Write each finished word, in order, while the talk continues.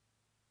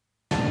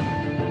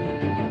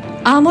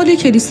اعمال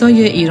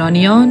کلیسای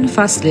ایرانیان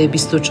فصل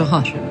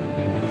 24.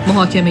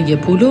 محاکمه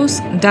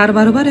پولس در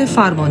برابر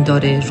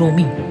فرماندار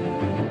رومی.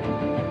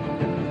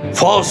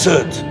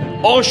 فاسد،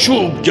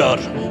 آشوبگر،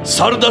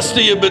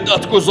 سردسته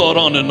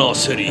بدعتگزاران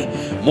ناصری،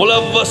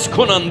 ملوث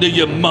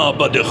کننده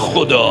معبد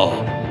خدا.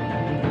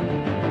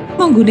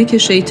 آنگونه که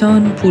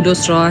شیطان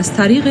پولس را از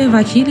طریق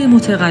وکیل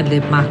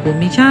متغلب محکوم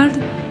می کرد،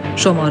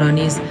 شما را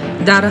نیز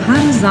در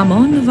هر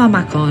زمان و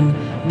مکان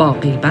با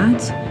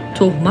غیبت،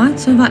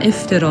 تهمت و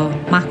افترا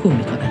محکوم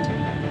می کند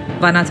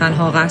و نه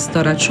تنها قصد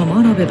دارد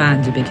شما را به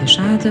بند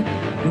بکشد،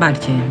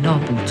 بلکه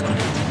نابود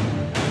کند.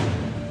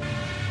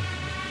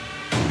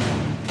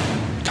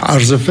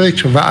 طرز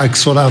فکر و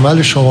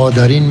عکس‌العمل شما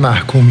در این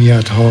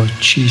محکومیت‌ها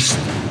چیست؟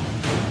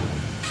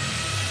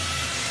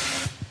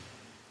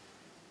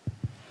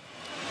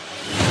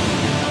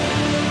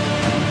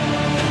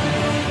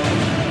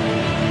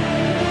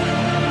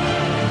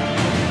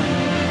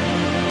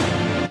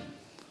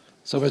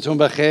 صبحتون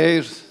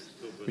بخیر.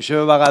 میشه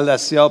به بغل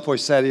دستی ها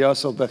پشت سری ها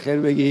صبح بخیر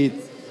بگید.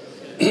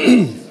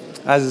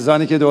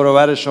 عزیزانی که دور و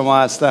بر شما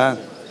هستن،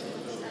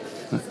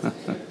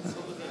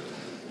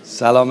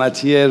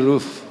 سلامتی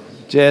روح،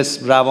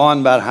 جسم،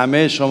 روان بر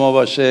همه شما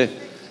باشه.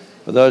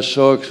 خدا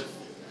شکر.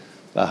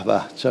 به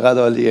به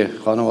چقدر عالیه،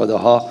 خانواده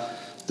ها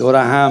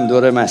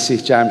دور مسیح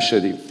جمع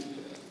شدیم.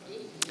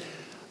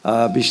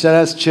 بیشتر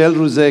از 40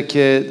 روزه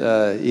که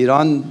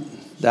ایران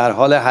در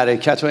حال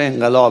حرکت و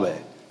انقلابه.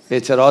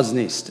 اعتراض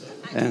نیست.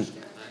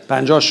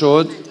 50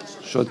 شد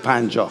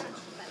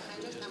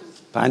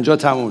 50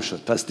 تموم شد.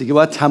 پس دیگه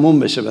باید تموم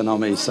بشه به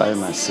نام عیسی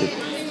مسیح.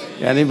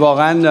 یعنی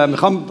واقعا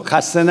میخوام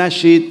خسته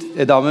نشید،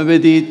 ادامه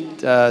بدید.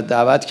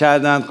 دعوت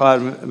کردن خواهر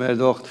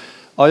مردخت.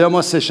 آیا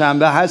ما سه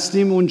شنبه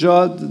هستیم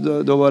اونجا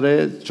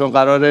دوباره؟ چون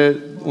قراره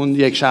اون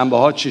یک شنبه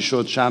ها چی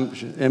شد؟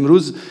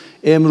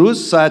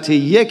 امروز ساعت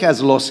 1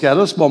 از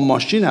لوسکاروس با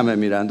ماشین همه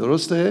میرن،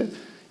 درسته؟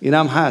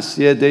 اینم هست،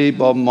 یه عده‌ای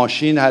با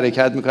ماشین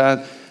حرکت میکنن.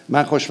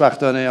 من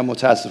خوشبختانه یا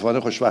متاسفانه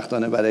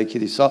خوشبختانه برای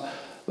کلیسا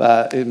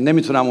و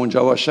نمیتونم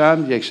اونجا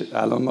باشم.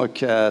 الان ما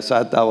که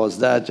ساعت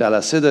 12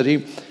 جلسه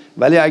داریم،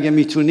 ولی اگه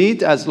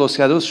میتونید از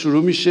لوسکاروس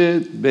شروع میشه،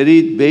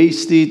 برید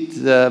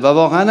بیستید و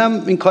واقعا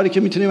هم این کاری که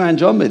میتونیم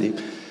انجام بدیم،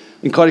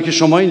 این کاری که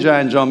شما اینجا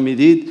انجام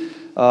میدید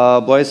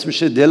باعث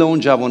میشه دل اون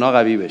جوونا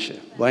قوی بشه.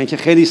 با اینکه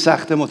خیلی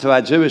سخت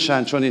متوجه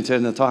بشن چون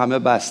اینترنت ها همه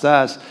بسته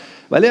است،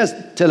 ولی از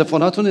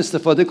تلفناتون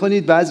استفاده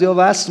کنید. بعضیا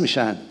وصل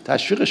میشن،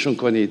 تشویقشون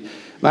کنید.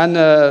 من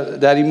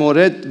در این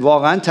مورد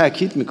واقعا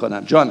تاکید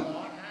میکنم. جان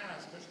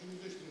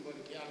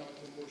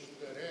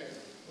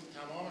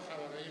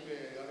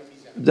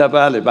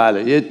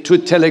بله یه تو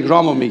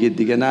تلگرام رو میگید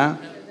دیگه، نه؟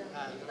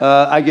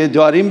 اگه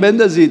داریم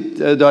بندازید.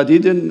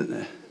 دادید؟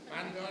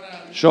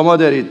 شما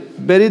دارید،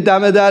 برید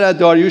دم در از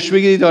داریوش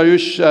بگیرید.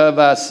 داریوش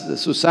و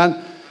سوسن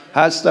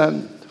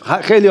هستن،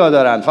 خیلی ها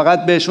دارن،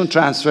 فقط بهشون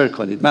ترانسفر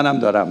کنید. منم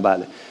دارم.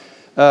 بله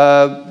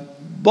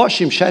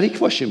باشیم، شریک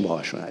باشیم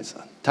باهاشون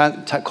عزیزان.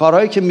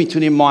 کارهایی که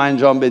میتونیم ما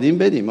انجام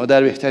بدیم. ما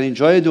در بهترین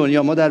جای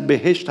دنیا، ما در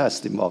بهشت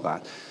هستیم واقعا،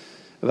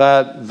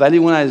 ولی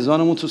اون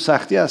عزیزانمون تو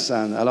سختی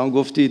هستن. الان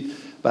گفتید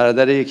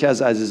برادر یکی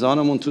از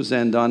عزیزانمون تو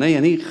زندانه،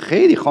 یعنی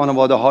خیلی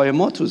خانواده های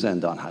ما تو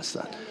زندان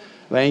هستن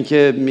و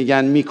اینکه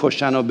میگن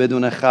میکشن و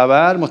بدون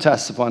خبر،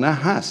 متاسفانه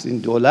هست. این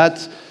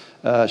دولت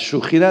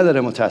شوخی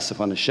نداره،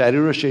 متاسفانه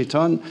شریر و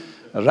شیطان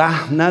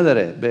رحم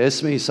نداره. به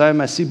اسم عیسی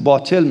مسیح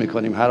باطل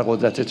میکنیم هر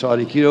قدرت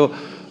تاریکی رو،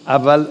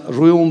 اول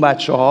روی اون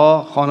بچه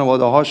ها،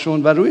 خانواده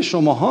هاشون و روی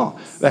شما ها.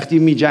 وقتی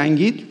می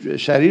جنگید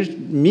شریر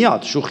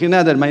میاد، شوخی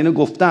نداره. من اینو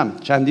گفتم،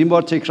 چندین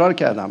بار تکرار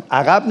کردم.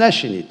 عقب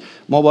نشینید،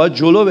 ما باید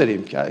جلو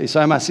بریم. که عیسی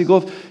مسیح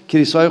گفت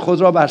کلیسای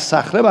خود را بر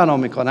صخره بنا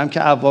میکنم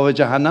که ابواب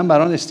جهنم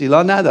بر آن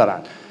استیلا ندارن.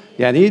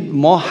 یعنی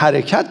ما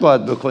حرکت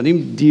باید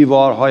بکنیم،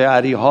 دیوارهای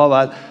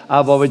اریحا و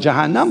ابواب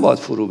جهنم باید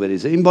فرو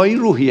بریزه. این با این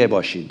روحیه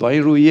باشید، با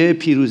این روحیه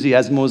پیروزی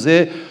از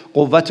موضع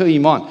قوت و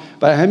ایمان.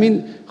 برای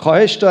همین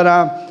خواهش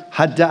دارم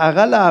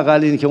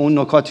حداقل این که اون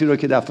نکاتی رو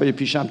که دفعه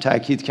پیشم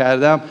تاکید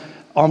کردم،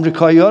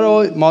 آمریکایی‌ها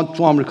رو، ما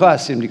تو آمریکا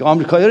هستیم دیگه،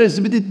 آمریکایی‌ها رو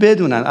اجازه بدید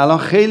بدونن. الان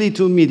خیلی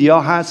تو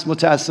میدیا هست،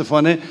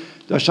 متاسفانه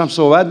داشتم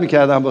صحبت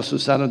می‌کردم با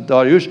سوسن و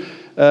داریوش،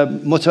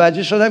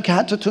 متوجه شدم که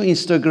حتی تو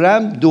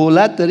اینستاگرام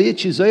دولت داره یه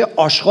چیزای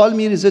آشغال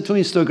میریزه تو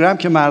اینستاگرام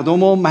که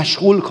مردم رو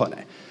مشغول کنه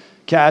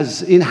که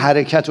از این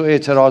حرکت و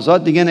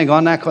اعتراضات دیگه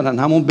نگاه نکنن.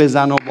 همون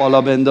بزن و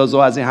بالا بنداز و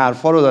از این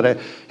حرفا رو داره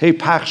هی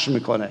پخش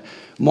میکنه.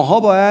 ماها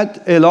باید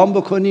اعلام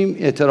بکنیم،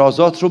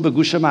 اعتراضات رو به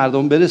گوش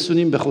مردم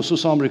برسونیم، به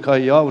خصوص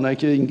آمریکایی‌ها، اونایی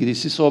که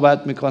انگلیسی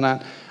صحبت میکنن،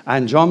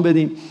 انجام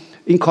بدیم.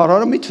 این کارها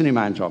رو میتونیم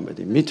انجام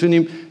بدیم،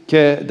 میتونیم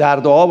که در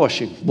دعا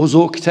باشیم.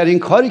 بزرگترین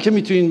کاری که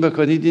میتونید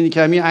بکنید اینه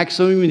که همین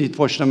عکس رو میبینید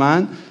پشت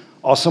من،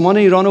 آسمان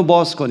ایران رو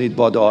باز کنید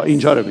با دعا.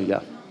 اینجا رو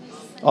میگم،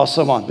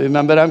 آسمان. ببین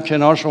من برم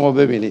کنار شما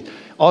ببینید،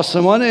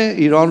 آسمان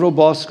ایران رو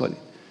باز کنید.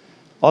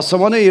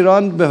 آسمان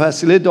ایران به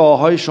وسیله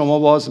دعاهای شما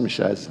باز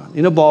میشه عزیزان.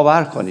 اینو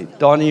باور کنید.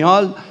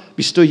 دانیال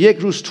 21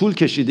 روز طول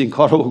کشید این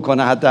کار رو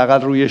بکنه،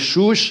 حداقل روی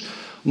شوش.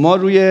 ما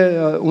روی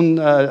اون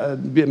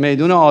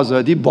میدون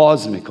آزادی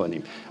باز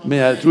میکنیم،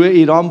 روی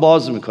ایران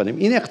باز میکنیم.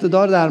 این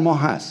اقتدار در ما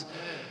هست.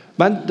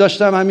 من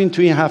داشتم همین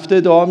توی این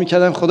هفته دعا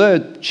میکردم خدا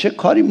چه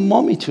کاری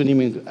ما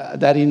میتونیم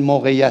در این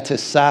موقعیت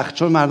سخت،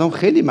 چون مردم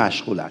خیلی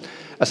مشغولن،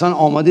 اصلا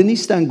آماده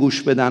نیستن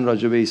گوش بدن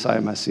راجع به عیسی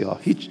مسیح،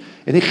 هیچ،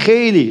 یعنی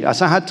خیلی،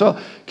 اصلا حتی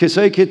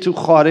کسایی که تو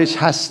خارج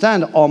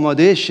هستن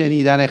آماده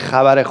شنیدن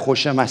خبر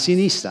خوش مسیح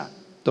نیستن.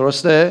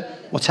 درسته؟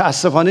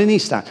 متاسفانه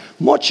نیستن.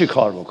 ما چی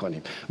کار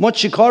بکنیم؟ ما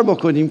چی کار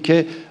بکنیم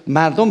که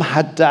مردم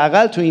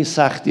حداقل تو این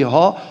سختی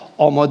ها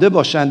آماده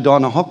باشن،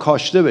 دانه ها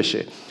کاشته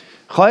بشه؟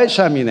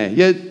 خواهشم اینه،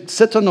 یه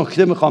 3 تا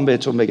نکته میخوام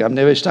بهتون بگم،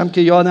 نوشتم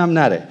که یادم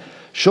نره.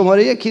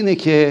 شماره 1 اینه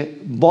که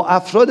با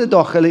افراد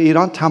داخل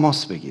ایران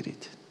تماس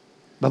بگیرید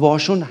و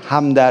باهاشون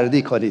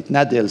همدردی کنید،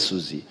 نه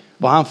دلسوزی.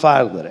 با هم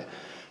فرق داره.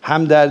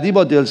 همدردی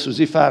با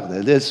دلسوزی فرق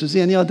داره. دلسوزی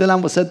یعنی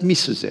دلم واسط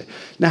میسوزه،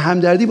 نه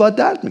همدردی با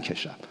درد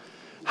میکشم.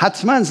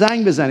 حتما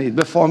زنگ بزنید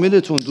به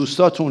فامیلتون،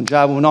 دوستاتون،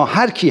 جوونا،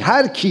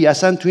 هر کی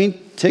اصلا تو این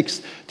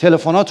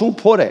تلفناتون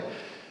پره،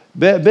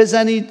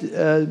 بزنید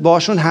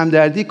باشون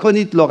همدردی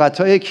کنید.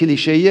 لغت‌های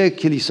کلیشه‌ای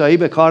کلیسایی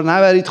به کار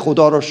نبرید.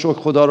 خدا رو شکر،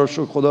 خدا رو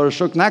شکر، خدا رو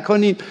شکر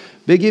نکنیم.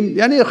 بگیم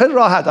یعنی خیلی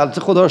راحت،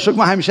 البته خدا رو شکر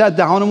ما همیشه از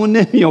دهانمون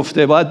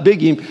نمیفته، باید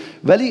بگیم،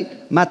 ولی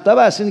مطلب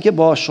اصلی اینه که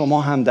با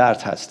شما هم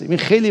درد هستیم. این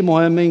خیلی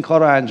مهمه این کار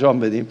رو انجام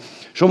بدیم.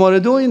 شماره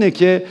 2 اینه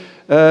که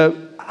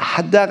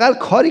حداقل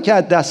کاری که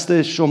از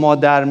دست شما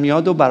در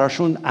میاد و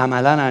براشون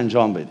عملاً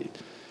انجام بدید.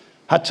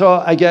 حتی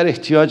اگر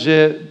احتیاج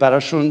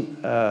براشون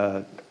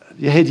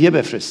یه هدیه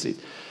بفرستید،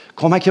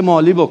 کمک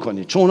مالی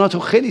بکنید، چون اونا تو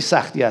خیلی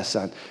سختی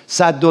هستن.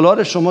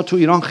 $100 شما تو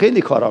ایران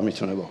خیلی کارا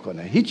میتونه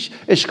بکنه. هیچ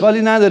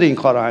اشکالی نداره این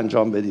کارا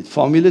انجام بدید.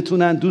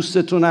 فامیلتونن،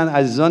 دوستتونن،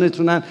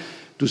 عزیزانتونن،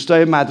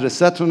 دوستای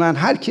مدرسه‌تونن،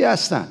 هر کی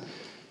هستن،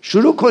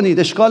 شروع کنید،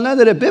 اشکال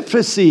نداره،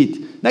 بفرستید.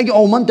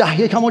 نگه من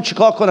 10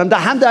 چیکار کنم؟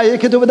 هم 10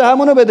 تو بده،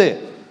 همونو بده،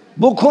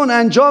 بکن،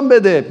 انجام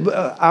بده،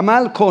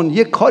 عمل کن،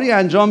 یک کاری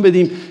انجام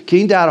بدیم که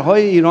این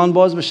درهای ایران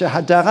باز بشه.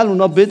 حداقل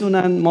اونا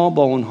بدونن ما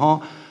با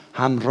اونها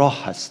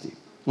همراه هستیم.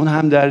 اون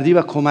همدردی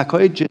و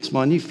کمک‌های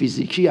جسمانی،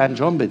 فیزیکی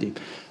انجام بدیم.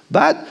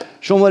 بعد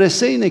شماره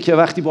 3 اینه که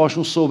وقتی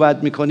باشون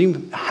صحبت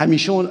میکنیم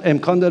همیشه اون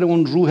امکان داره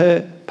اون روح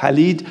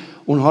پلید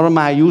اونها رو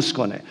مایوس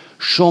کنه.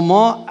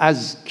 شما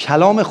از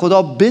کلام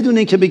خدا بدون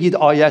اینکه بگید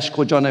آیش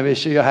کجا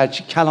نوشته یا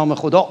هرچی، کلام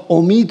خدا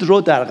امید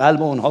رو در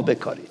قلب اونها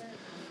بکارید.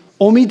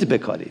 امید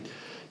بکارید،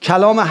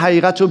 کلام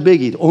حقیقت رو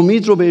بگید،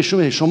 امید رو بهشون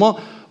بدید. شما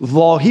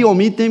واهی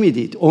امید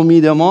نمیدید.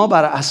 امید ما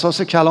بر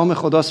اساس کلام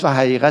خداست و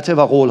حقیقت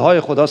و قولهای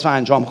خداست و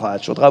انجام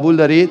خواهد شد. قبول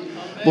دارید؟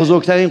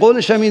 بزرگترین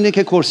قولش هم اینه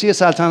که کرسی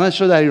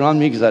سلطنتش رو در ایران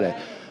میگذاره.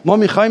 ما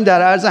میخوایم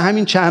در عرض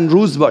همین چند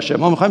روز باشه،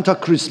 ما میخوایم تا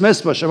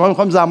کریسمس باشه، ما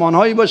میخوایم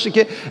زمانهایی باشه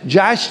که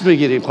جشن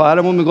بگیریم.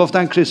 خواهرمون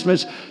میگفتن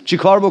کریسمس چی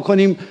کار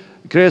بکنیم؟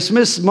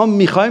 کریسمس ما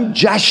میخوایم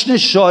جشن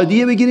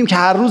شادی بگیریم که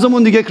هر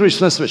روزمون دیگه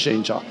کریسمس بشه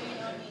اینجا.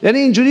 یعنی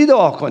اینجوری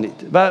دعا کنید.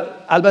 و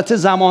البته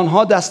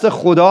زمانها دست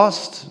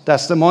خداست،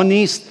 دست ما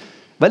نیست،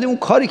 ولی اون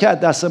کاری که از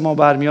دست ما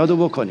برمیاد رو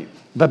بکنیم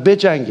و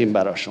بجنگیم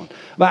براشون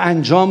و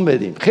انجام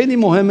بدیم. خیلی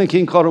مهمه که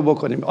این کار رو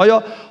بکنیم.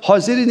 آیا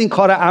حاضرید این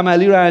کار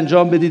عملی رو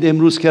انجام بدید؟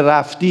 امروز که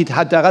رفتید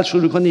حداقل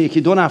شروع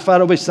کنید 1-2 نفر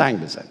رو بهش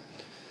زنگ بزنید.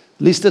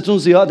 لیستتون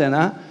زیاده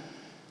نه؟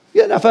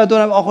 یه نفر 2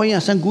 نفر، آقا این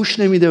اصلا گوش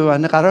نمیده به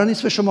من. قرار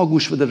نیست به شما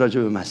گوش بده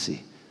راجع به مسیح.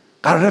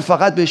 قراره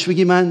فقط بهش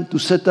بگی من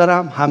دوستت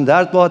دارم،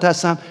 همدرد باهات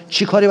هستم،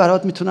 چی کاری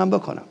برات میتونم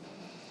بکنم،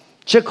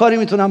 چه کاری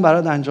میتونم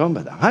برات انجام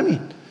بدم. همین.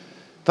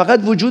 فقط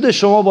وجود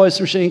شما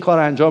باعث میشه این کار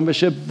انجام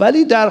بشه.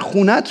 ولی در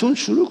خونه‌تون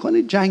شروع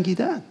کنید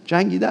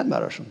جنگیدن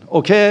براشون.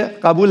 اوکی؟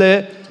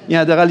 قبوله؟ این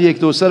حداقل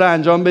 1-2 رو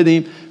انجام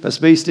بدیم، پس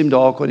بیستیم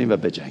دعا کنیم و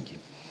بجنگیم.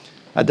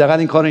 حداقل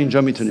این کار رو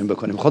اینجا میتونیم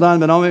بکنیم. خداوند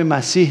به نام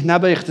مسیح نه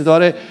به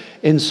اقتدار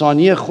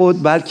انسانی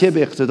خود بلکه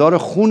به اقتدار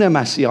خون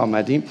مسیح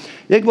آمدیم.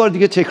 یک بار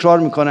دیگه تکرار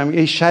میکنم،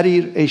 ای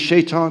شریر، ای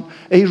شیطان،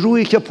 ای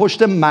روحی که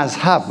پشت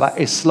مذهب و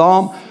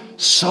اسلام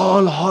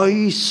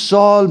سالهای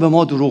سال به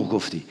ما دروغ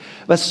گفتی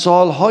و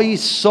سالهای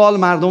سال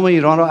مردم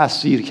ایران را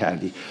اسیر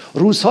کردی.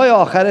 روزهای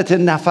آخرت،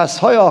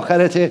 نفسهای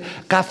آخرت،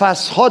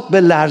 قفس‌هات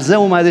به لرزه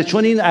اومده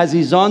چون این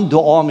عزیزان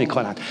دعا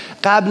میکنن.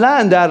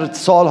 قبلا در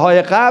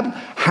سالهای قبل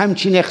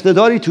همچین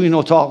اقتداری تو این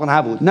اتاق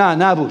نبود.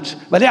 نبود،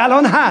 ولی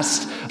الان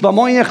هست و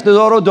ما این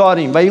اقتدار رو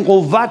داریم و این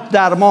قوت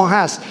در ما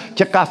هست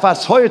که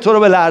قفس‌های تو رو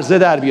به لرزه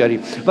در بیاریم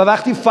و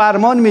وقتی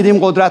فرمان میدیم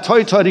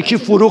قدرت‌های تاریکی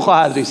فرو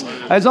خواهد ریخت.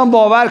 عزیزان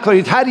باور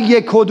کنید هر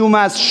یک کدوم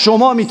از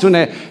شما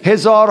میتونه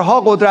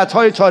هزارها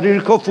قدرت‌های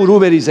تاریک رو فرو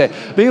بریزه.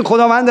 ببین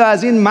خداوند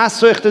از این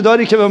مس و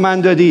اقتداری که به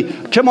من دادی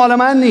که مال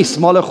من نیست،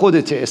 مال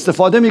خودته،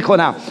 استفاده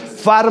میکنم.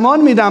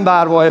 فرمان میدم به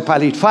ارواح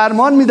پلید،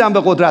 فرمان میدم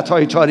به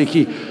قدرت‌های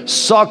تاریکی،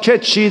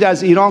 ساکت شید،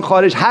 از ایران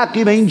خارج.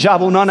 حقی به این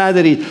جوونا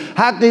ندارید،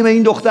 حقی به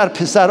این دختر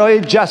پسرای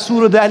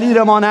جسور و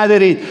دلیر ما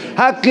ندارید،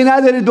 حقی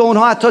ندارید به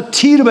اونها حتی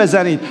تیر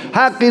بزنید،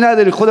 حقی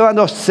ندارید.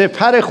 خداوند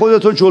سپر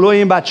خودتو جلوی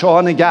این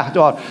بچه‌ها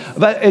نگهدار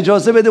و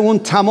اجازه بده اون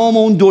تمام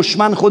اون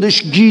دشمن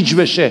خودش گیج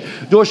بشه،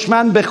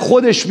 دشمن به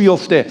خودش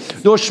بیفته.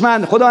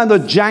 دشمن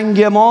خداوند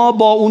جنگ ما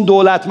با اون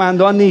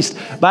دولتمندان نیست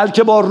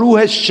بلکه با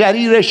روح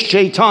شریر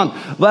شیطان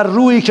و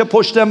روحی که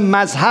پشت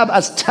مذهب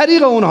از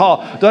طریق اونها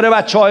داره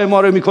بچه‌های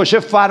ما رو میکشه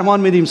فرمان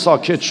میدیم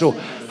ساکت شو.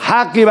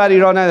 حقی بر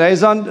ایران نداره.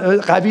 ایزان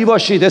قوی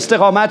باشید،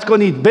 استقامت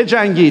کنید،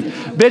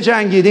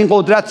 بجنگید. این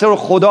قدرت رو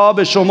خدا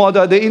به شما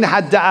داده. این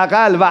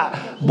حداقل و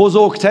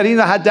بزرگترین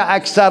و حد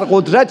اکثر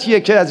قدرتیه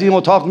که از این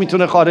اتاق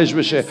میتونه خارج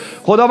بشه.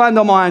 خداوند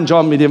ما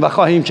انجام میدیم و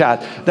خواهیم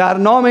کرد. در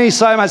نام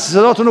عیسی مسیح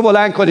صداتون رو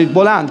بلند کنید.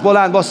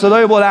 بلند با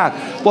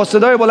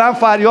صدای بلند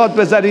فریاد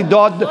بزنید.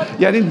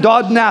 یعنی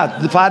داد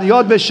نه،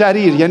 فریاد به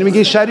شریر. یعنی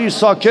میگی شریر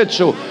ساکت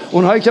شو.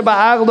 اونهایی که به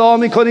عقل دعا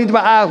میکنید به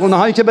عقل،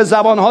 اونهایی که به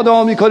زبانها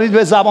دعا میکنید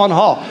به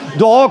زبانها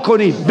دعا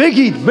کنید،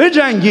 بگید،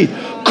 بجنگید.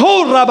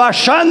 کور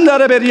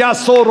بشندر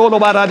بریاسو رولو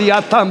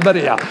بردیاتم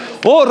بریا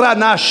اور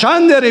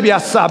نشندر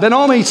بیاسا. به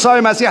نام عیسی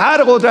مسیح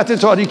هر قدرت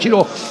تاریکی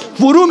رو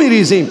فرو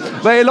میریزیم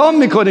و اعلام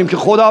میکنیم که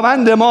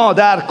خداوند ما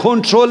در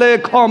کنترل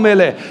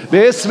کامله.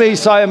 به اسم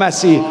عیسی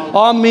مسیح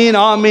آمین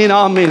آمین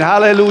آمین.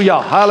 هللویا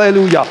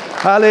هللویا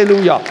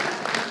هللویا.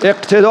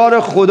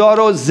 اقتدار خدا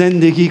رو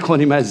زندگی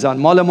کنیم عزیزان.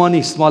 مال ما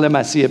نیست، مال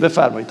مسیحه.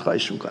 بفرمایید،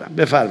 خواهش میکنم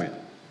بفرمایید.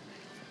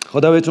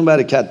 خدا بهتون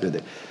برکت بده.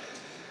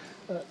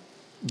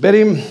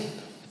 بریم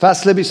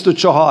فصل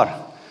 24.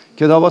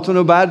 کتاباتون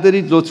رو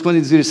بردارید، لطف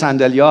کنید زیر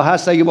صندلی‌ها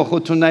هست اگه با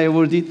خودتون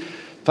نیاوردید.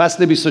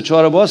 فصل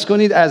 24 رو باز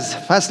کنید. از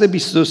فصل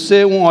 23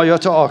 اون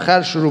آیات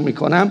آخر شروع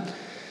میکنم.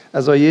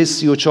 از آیه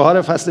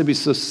 34 فصل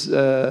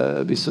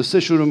 23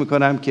 شروع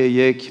میکنم که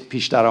یک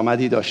پیش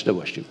درآمدی داشته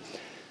باشیم.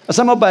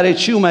 اصلا ما برای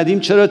چی اومدیم؟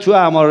 چرا تو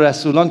اعمال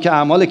رسولان که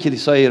اعمال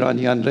کلیسای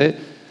ایرانیان ره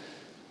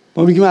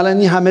ما میگیم الان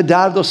این همه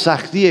درد و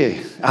سختیه،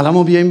 الان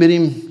ما بیایم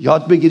بریم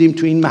یاد بگیریم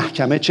تو این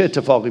محکمه چه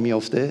اتفاقی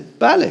میفته؟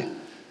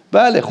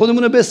 بله،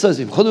 خودمون رو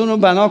بسازیم، خودمون رو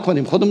بنا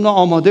کنیم، خودمون رو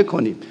آماده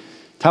کنیم.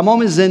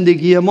 تمام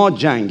زندگی ما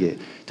جنگه،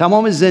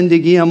 تمام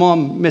زندگی ما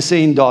مثل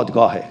این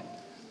دادگاهه،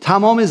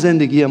 تمام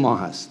زندگی ما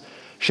هست.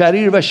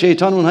 شریر و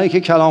شیطان، اونهایی که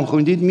کلام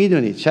خوندید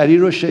میدونید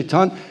شریر و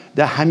شیطان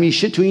در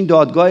همیشه تو این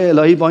دادگاه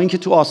الهی با اینکه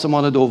تو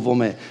آسمان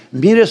دومه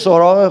میره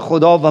سراغ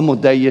خدا و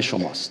مدعی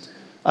شماست.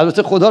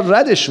 البته خدا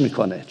ردش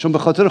میکنه چون به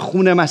خاطر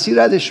خون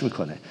مسیح ردش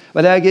میکنه.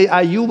 ولی اگه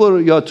ایوب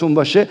رو یادتون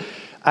باشه،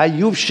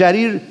 ایوب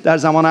در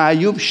زمان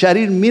ایوب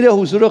شریر میره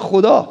حضور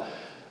خدا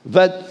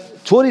و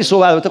طوری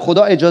صحبت. البته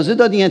خدا اجازه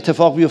داد این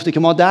اتفاق بیفته که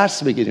ما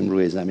درس بگیریم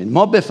روی زمین،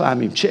 ما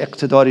بفهمیم چه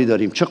اقتداری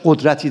داریم، چه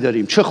قدرتی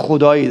داریم، چه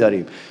خدایی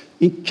داریم.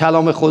 این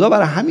کلام خدا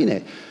برای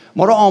همینه،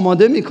 ما رو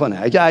آماده میکنه.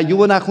 اگه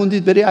ایوب رو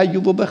نخوندید برید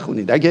ایوب رو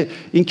بخونید. اگه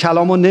این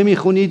کلام رو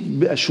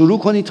نمیخونید شروع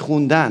کنید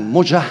خوندن،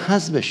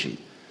 مجهز بشید.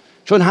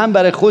 چون هم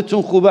برای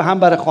خودتون خوبه، هم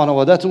برای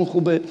خانواده‌تون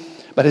خوبه،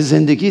 برای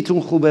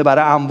زندگیتون خوبه،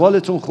 برای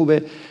اموالتون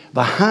خوبه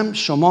و هم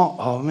شما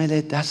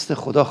عامل دست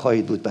خدا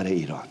خواهید بود برای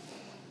ایران.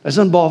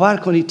 اصلا باور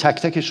کنید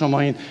تک تک شما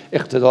این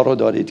اقتدار رو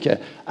دارید که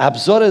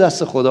ابزار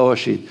دست خدا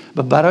باشید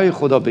و برای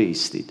خدا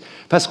بایستید.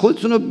 پس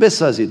خودتون رو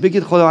بسازید،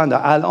 بگید خداوند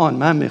الان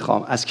من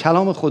میخوام از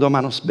کلام خدا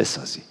منو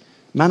بسازی،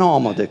 منو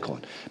آماده کن،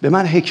 به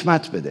من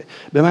حکمت بده،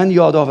 به من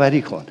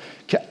یادآوری کن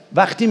که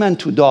وقتی من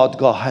تو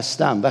دادگاه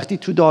هستم، وقتی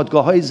تو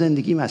دادگاه های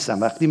زندگیم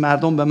هستم، وقتی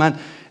مردم به من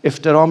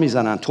افترا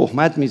میزنن،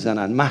 تهمت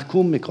میزنن،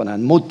 محکوم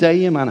میکنن،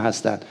 مدعی من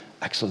هستن،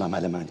 عکس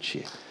العمل من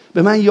چیه؟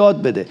 به من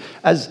یاد بده.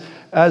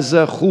 از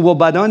خوب و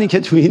بدانی که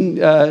تو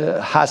این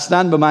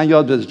هستن به من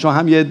یاد بده. چون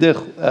هم یه عده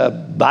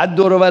بد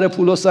دور و بر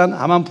پولسن،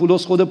 هم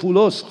پولس خود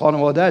پولس،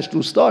 خانوادهش،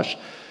 دوستاش.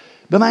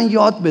 به من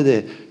یاد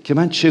بده که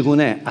من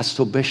چگونه از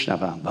تو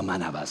بشنوم و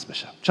من عوض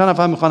بشم. چند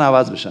نفر میخوان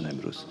عوض بشن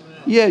امروز؟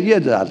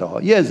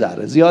 یه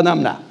ذره، زیادم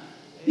نه،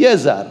 یه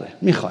ذره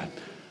میخوایم.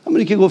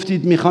 همونی که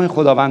گفتید میخواین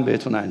خداوند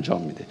بهتون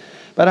انجام میده.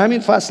 برای همین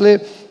فصل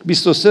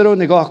 23 رو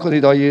نگاه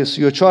کنید. آیه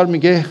 34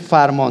 میگه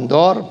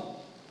فرماندار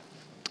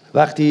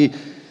وقتی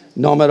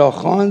نامه را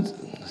خواند،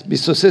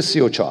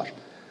 23-34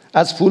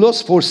 از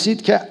پولس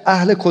پرسید که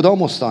اهل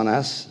کدام استان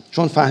است،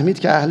 چون فهمید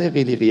که اهل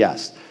قیلیقیه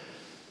است.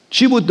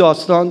 چی بود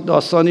داستان؟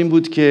 داستان این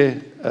بود که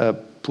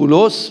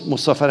پولس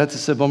مسافرت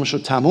سومش رو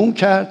تموم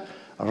کرد،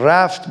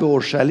 رفت به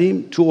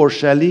اورشلیم. تو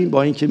اورشلیم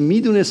با اینکه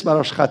میدونست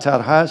براش خطر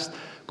هست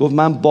گفت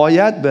من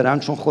باید برم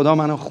چون خدا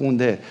منو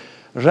خونده.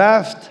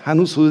 رفت،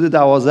 هنوز حدود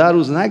 12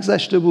 روز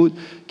نگذشته بود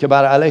که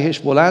بر علیهش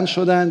بلند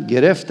شدن،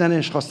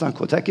 گرفتنش، خواستن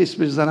کتکش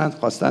بزنن،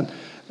 خواستن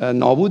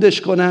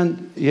نابودش کنن.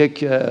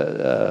 یک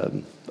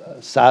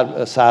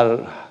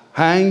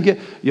سرهنگ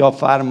یا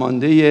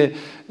فرمانده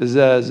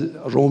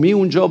رومی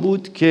اونجا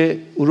بود که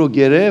او رو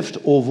گرفت،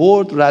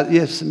 اوورد.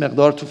 یه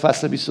مقدار تو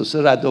فصل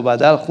 23 رد و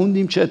بدل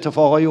خوندیم چه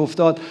اتفاقایی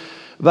افتاد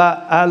و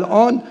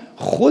الان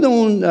خود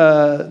اون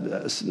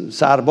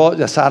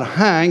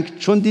سرهنگ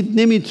چون دید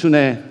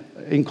نمیتونه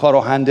این کار رو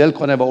هندل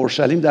کنه و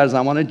اورشلیم در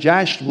زمان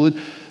جشن بود،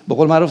 به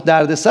قول معروف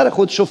دردسر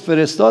خودش رو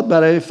فرستاد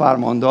برای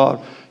فرماندار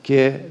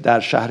که در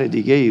شهر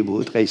دیگه ای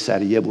بود،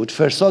 قیصریه بود.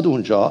 فرستاد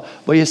اونجا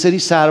با یه سری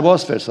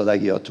سرباز فرستاد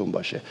اگه یادتون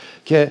باشه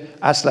که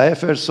اسلحه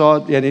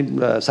فرستاد، یعنی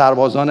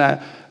سربازان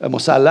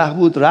مسلح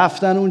بود.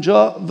 رفتن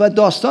اونجا و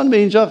داستان به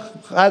اینجا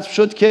ختم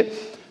شد که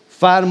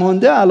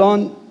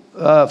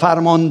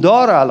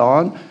فرماندار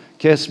الان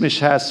که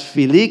اسمش هست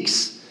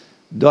فیلیکس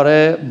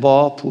داره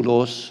با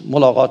پولس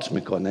ملاقات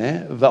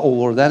میکنه و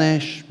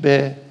آوردنش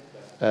به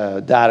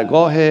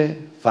درگاه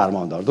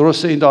فرماندار.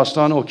 درسته این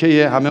داستان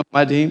اوکیه؟ همه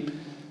اومدیم؟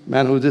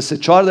 من حدود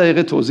 3-4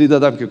 دقیقه توضیح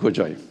دادم که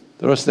کجاییم.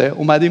 درسته؟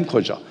 اومدیم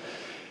کجا؟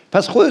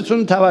 پس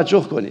خودتون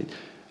توجه کنید.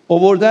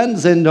 آوردن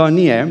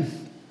زندانیه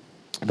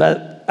و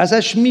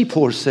ازش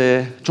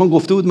میپرسه، چون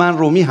گفته بود من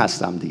رومی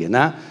هستم دیگه،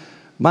 نه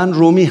من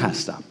رومی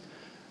هستم،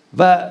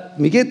 و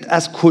میگه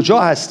از کجا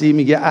هستی؟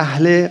 میگه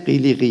اهل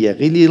قیلیقیه.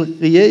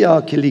 قیلیقیه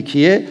یا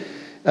کلیکیه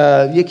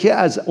یکی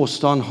از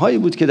استانهایی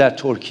بود که در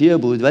ترکیه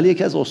بود، ولی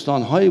یکی از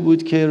استانهایی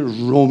بود که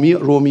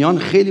رومیان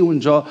خیلی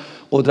اونجا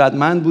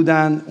قدرتمند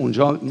بودن،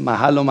 اونجا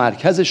محل و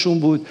مرکزشون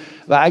بود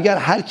و اگر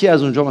هر کی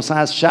از اونجا مثلا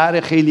از شهر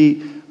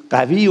خیلی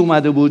قوی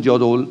اومده بود یا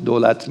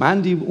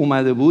دولتمندی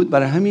اومده بود،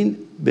 برای همین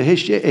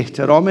بهش یه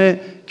احترام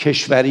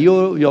کشوری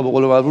و یا به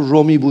قول معروف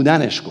رومی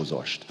بودنش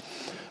گذاشت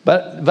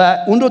و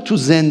اون رو تو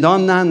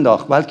زندان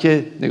ننداخت،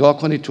 بلکه نگاه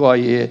کنید تو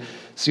آیه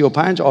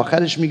 35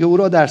 آخرش میگه او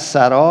را در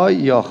سرای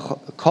یا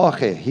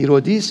کاخ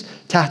هیرودیس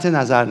تحت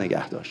نظر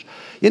نگه داشت.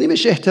 یعنی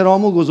بهش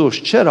احترامو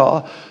گذاشت.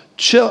 چرا؟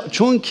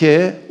 چون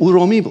که او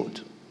رومی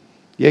بود،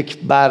 یک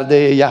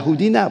برده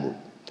یهودی نبود.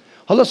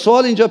 حالا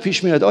سوال اینجا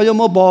پیش میاد، آیا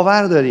ما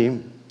باور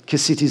داریم که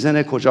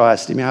سیتیزن کجا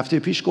هستیم؟ این هفته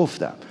پیش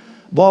گفتم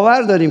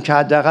باور داریم که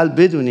حداقل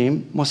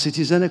بدونیم ما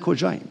سیتیزن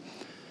کجاییم،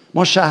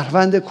 ما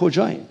شهروند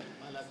کجاییم،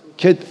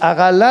 که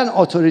اقلن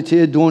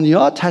اتوریتی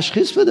دنیا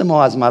تشخیص بده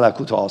ما از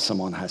ملکوت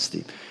آسمان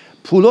هستیم.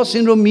 پولس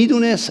این رو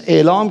میدونست،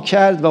 اعلام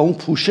کرد و اون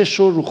پوشش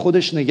رو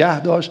خودش نگه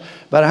داشت،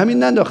 برای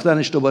همین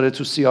ننداختنش دوباره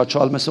تو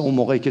سیاه‌چال مثل اون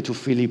موقعی که تو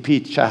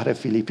فیلیپی، شهر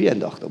فیلیپی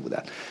انداخته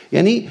بودن.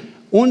 یعنی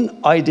اون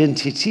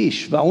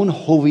آیدنتیتیش و اون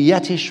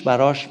هویتش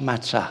براش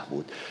مطرح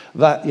بود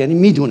و یعنی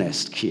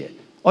میدونست کیه.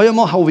 آیا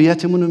ما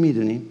هویتمون رو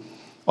میدونیم؟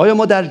 آیا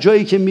ما در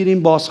جایی که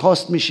میریم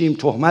بازخواست میشیم،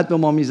 تهمت به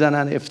ما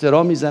میزنن،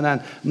 افترا میزنن،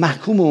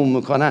 محکوممون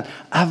میکنن،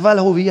 اول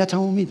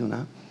هویتمو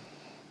میدونم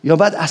یا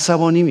بعد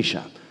عصبانی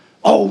میشم؟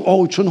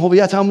 چون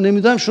هویتمو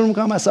نمیدونم شروع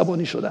میکنم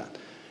عصبانی شدن،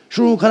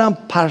 شروع میکنم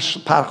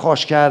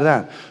پرخاش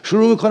کردن،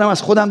 شروع میکنم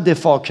از خودم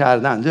دفاع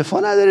کردن.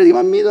 دفاع نداره دیگه،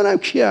 من میدونم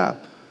کیم،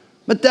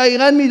 من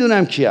دقیقاً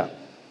میدونم کیم.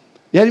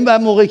 یعنی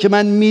بعد موقعی که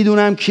من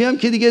میدونم کیم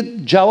که دیگه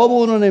جواب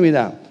اون رو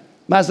نمیدم.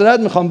 معذرت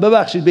میخوام،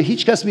 ببخشید، به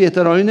هیچ کس بی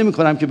احترامی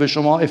نمیکنم که به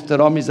شما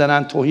افترا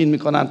میزنن، توهین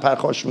میکنن،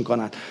 پرخاش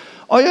میکنن.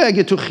 آیا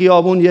اگه تو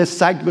خیابون یه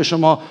سگ به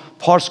شما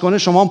پارس کنه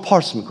شما هم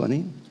پارس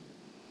میکنین؟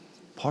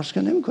 پارس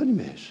که نمیکنیم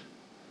بهش،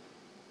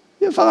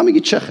 یه فقط میگی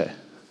چخه.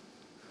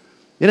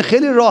 یعنی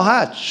خیلی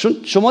راحت،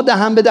 شما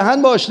دهن به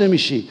دهن باش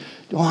نمیشی.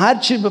 هر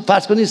چی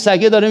فرض کنید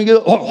سگه داره میگه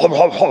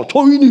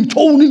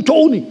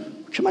تویی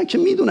که من که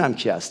میدونم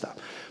کی هستم.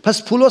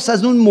 پس پولس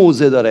از اون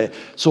موضع داره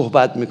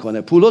صحبت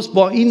میکنه. پولس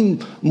با این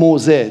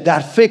موضع در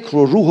فکر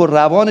و روح و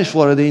روانش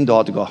وارد این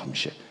دادگاه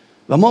میشه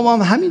و ما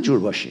هم همین جور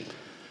باشیم.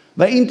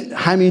 و این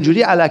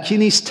همینجوری الکی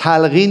نیست،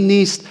 تلقین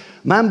نیست.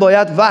 من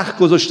باید وقت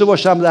گذاشته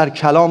باشم در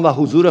کلام و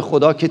حضور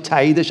خدا که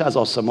تاییدش از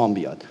آسمان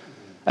بیاد.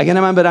 اگه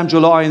نه من برم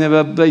جلو آینه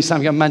و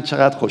بیستم که من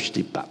چقدر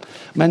خوشتیپم،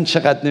 من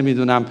چقدر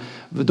نمیدونم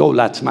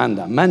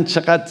دولتمندم، من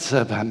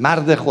چقدر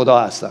مرد خدا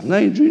هستم. نه،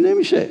 اینجوری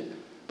نمیشه.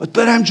 باید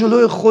برم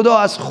جلوی خدا،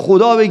 از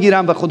خدا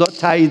بگیرم و خدا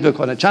تایید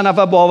بکنه. چند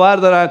نفر باور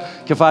دارن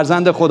که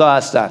فرزند خدا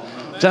هستن؟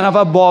 چند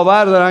نفر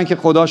باور دارن که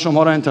خدا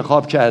شما رو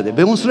انتخاب کرده؟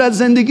 به اون صورت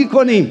زندگی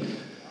کنیم.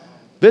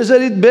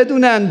 بذارید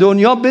بدونن،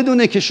 دنیا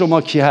بدونه که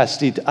شما کی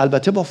هستید،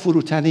 البته با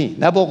فروتنی،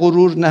 نه با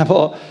غرور، نه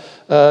با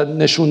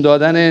نشون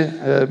دادن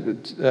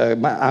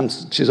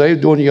چیزهای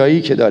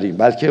دنیایی که داریم،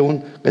 بلکه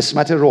اون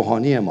قسمت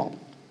روحانی ما.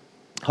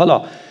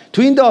 حالا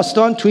تو این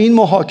داستان، تو این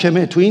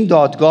محاکمه، تو این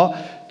دادگاه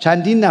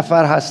چندین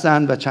نفر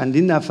هستن و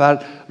چندین نفر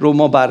رو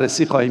ما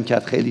بررسی خواهیم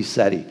کرد خیلی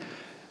سریع.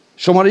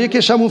 شماره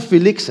یکش همون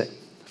فیلیکسه.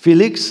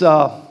 فیلیکس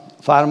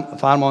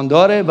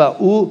فرمانداره و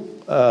او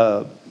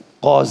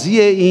قاضی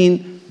این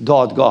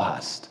دادگاه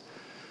هست.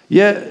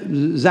 یه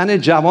زن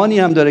جوانی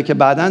هم داره که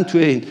بعداً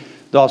توی این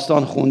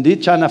داستان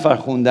خوندید. چند نفر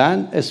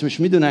خوندن؟ اسمش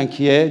میدونن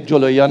کیه؟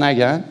 جلویا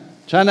نگن.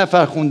 چند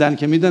نفر خوندن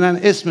که میدونن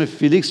اسم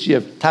فیلیکس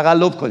چیه؟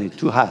 تقلب کنید،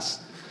 تو هست.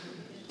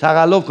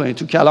 تقلب کنید،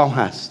 تو کلام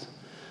هست.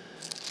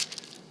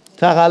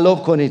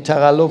 تقلب کنید.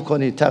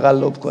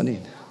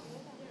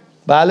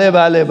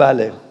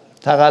 بله.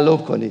 تقلب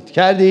کنید.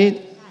 کردید؟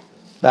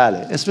 بله.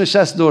 اسمش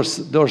هست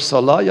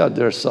دورسلا یا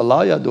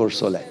درسلا یا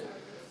دورسله.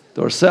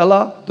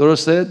 دورسلا،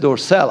 درسته؟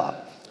 دورسلا.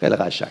 خیلی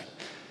قشنگ.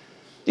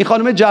 این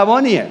خانم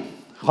جوانیه.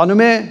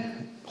 خانم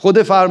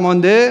خود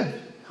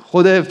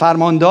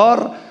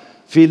فرماندار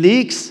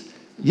فیلیکس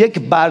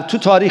تو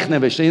تاریخ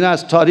نوشته. اینو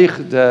از تاریخ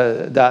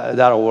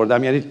در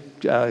آوردم، یعنی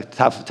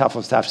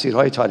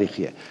تفسیرهای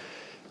تاریخیه،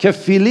 که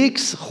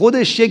فیلیکس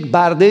خودش یک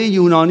برده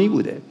یونانی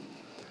بوده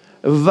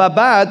و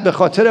بعد به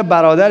خاطر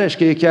برادرش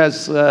که یکی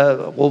از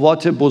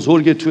قوات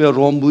بزرگ توی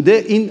روم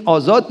بوده، این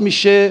آزاد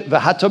میشه و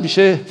حتی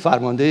میشه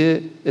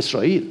فرمانده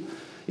اسرائیل.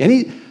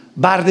 یعنی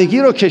بردگی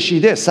رو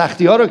کشیده،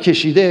 سختی ها رو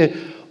کشیده،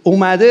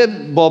 اومده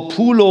با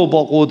پول و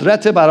با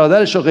قدرت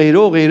برادرش و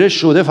غیره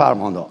شده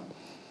فرماندار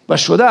و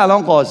شده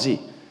الان قاضی.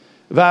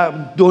 و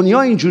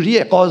دنیا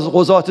اینجوریه،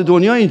 قضات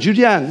دنیا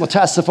اینجوریه.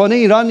 متاسفانه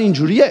ایران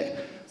اینجوریه.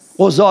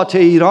 قضات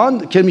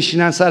ایران که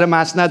میشینن سر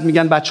مسند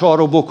میگن بچه‌ها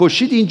رو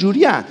بکشید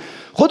اینجوریه.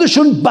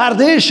 خودشون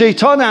برده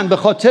شیطانن، به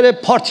خاطر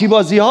پارتی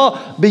بازی ها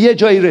به یه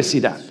جایی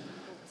رسیدن.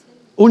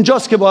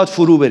 اونجاست که باید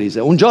فرو بریزه،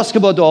 اونجاست که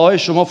با دعای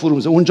شما فرو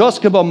بریزه،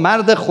 اونجاست که با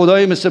مرد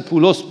خدای مثل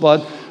پولس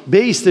باید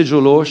بیست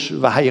جلوش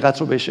و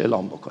حقیقت رو بهش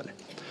اعلام بکنه.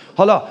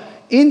 حالا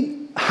این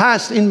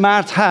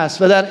مرد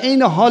هست و در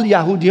عین حال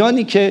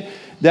یهودیانی که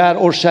در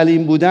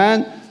اورشلیم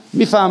بودن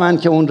میفهمن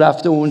که اون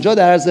رفته اونجا.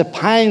 در عرض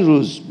 5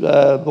 روز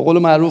به قول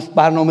معروف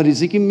برنامه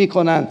ریزی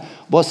میکنن،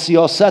 با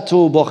سیاست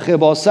و با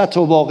خباثت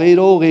و با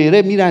غیره و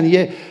غیره میرن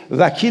یه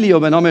وکیلی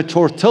به نام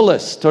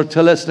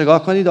تورتلس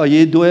نگاه کنید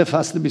آیه 2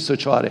 فصل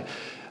 24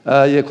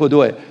 1 و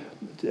 2.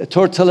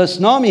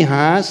 تورتلس نامی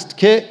هست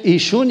که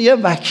ایشون یه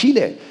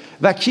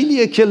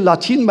وکیلیه که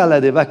لاتین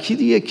بلده،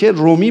 وکیلیه که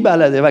رومی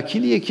بلده،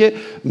 وکیلیه که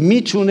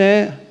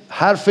میتونه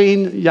حرف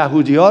این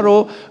یهودی ها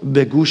رو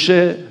به گوش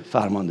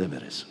فرمانده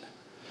برسونه.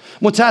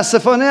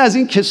 متاسفانه از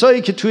این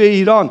کسایی که توی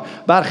ایران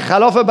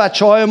برخلاف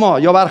بچه‌های ما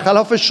یا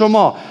برخلاف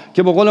شما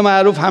که به قول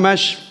معروف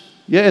همش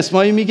یه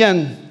اسمایی میگن،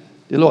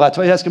 یه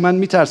لغتایی هست که من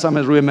میترسم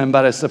روی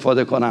منبر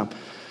استفاده کنم،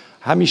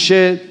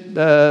 همیشه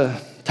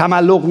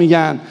تملق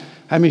میگن،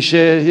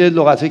 همیشه یه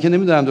لغتایی که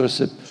نمیدونم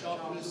درسته،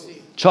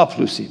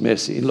 چاپلوسی،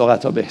 مرسی، این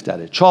لغت ها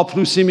بهتره،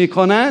 چاپلوسی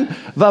میکنن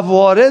و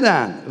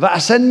واردن و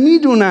اصلا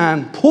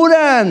میدونن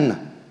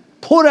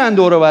پرن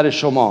دور و بر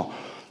شما،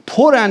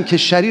 پرن که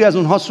شریر از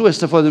اونها سوء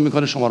استفاده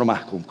میکنه شما رو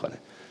محکوم کنه.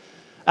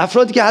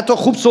 افرادی که حتی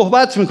خوب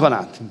صحبت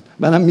میکنن،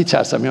 منم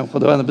میترسم، میگم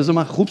خداوند بذار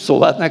من خوب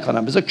صحبت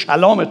نکنم، بذار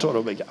کلام تو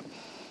رو بگم.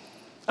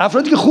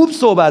 افرادی که خوب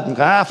صحبت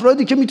میکنن،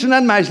 افرادی که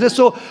میتونن مجلس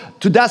رو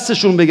تو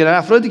دستشون بگیرن،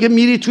 افرادی که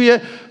میری توی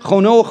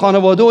خونه و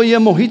خانواده و یه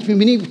محیط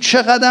میبینی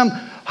چقدر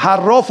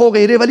حراف و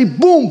غیره، ولی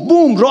بوم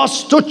بوم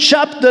راست و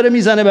چپ داره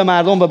میزنه به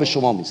مردم و به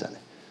شما میزنه،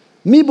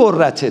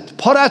 میبرتت،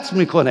 پارت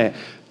میکنه،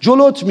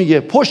 جلوت میگه،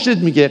 پشتت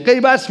میگه،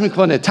 غیبت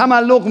میکنه،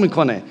 تملق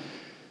میکنه.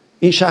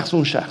 این شخص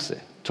اون شخصه.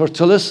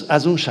 تورتلس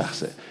از اون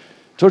شخصه.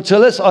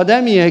 تورتلس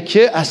آدمیه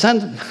که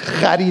اصلا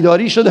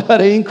خریداری شده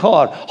برای این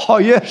کار،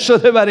 هایر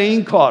شده برای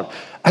این کار.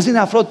 از این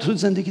افراد تو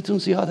زندگیتون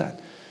زیادن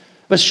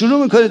و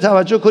شروع میکنید.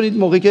 توجه کنید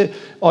موقعی که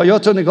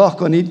آیات رو نگاه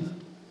کنید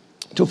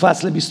تو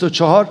فصل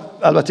 24،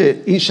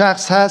 البته این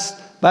شخص هست،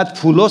 بعد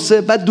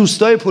پولسه، بعد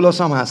دوستای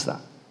پولس هم هستن.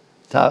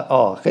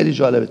 خیلی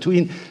جالبه، تو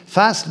این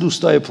فصل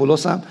دوستای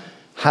پولس هم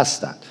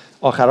هستن.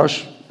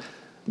 آخراش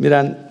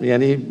میرن،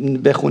 یعنی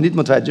بخونید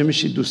متوجه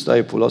میشید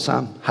دوستای پولس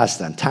هم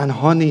هستن،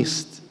 تنها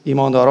نیست،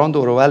 ایمانداران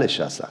دور و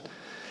برش هستن.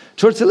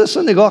 تورتلس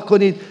رو نگاه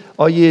کنید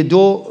آیه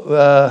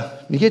 2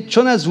 میگه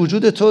چون از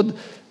وجود تو،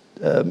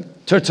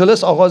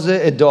 تورتلس آغاز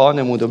ادعا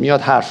نمود و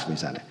میاد حرف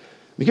میزنه،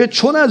 میگه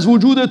چون از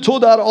وجود تو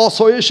در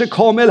آسایش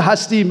کامل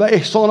هستیم و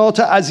احسانات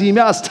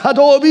عظیمه از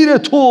تدابیر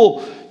تو،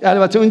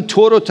 البته این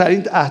تو رو در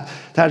این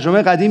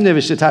ترجمه قدیم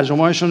نوشته، ترجمه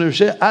هایشون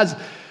نوشته از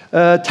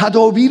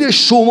تدابیر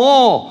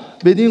شما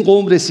بدین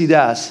قوم رسیده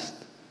است.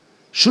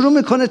 شروع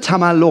میکنه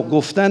تملق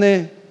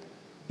گفتن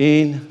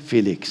این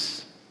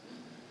فیلیکس.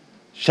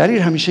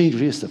 شریر همیشه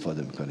اینجوری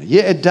استفاده میکنه،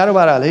 یه عده رو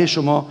بر علیه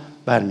شما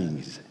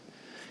برمی‌انگیزه،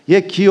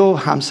 یکی و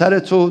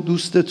همسرتو،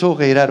 دوستتو،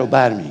 غیره رو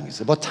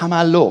برمی‌انگیزه با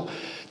تملق،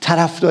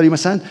 طرفداری.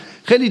 مثلا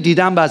خیلی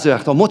دیدم بعضی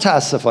وقتا،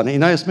 متاسفانه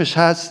اینا اسمش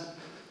هست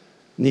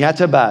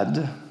نیت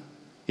بد،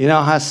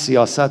 اینا هست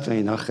سیاست و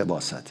اینا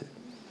خباثته.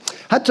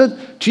 حتی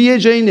توی یه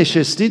جایی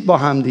نشستید با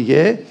هم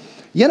دیگه،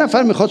 یه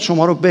نفر میخواد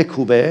شما رو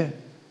بکوبه،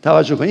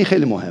 توجه کنید این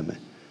خیلی مهمه،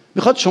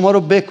 میخواد شما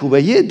رو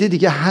بکوبه، یه عده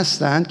دیگه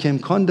هستن که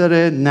امکان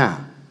داره نه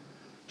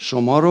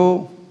شما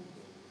رو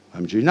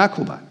همینجوری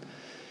نکوبن،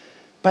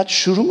 بعد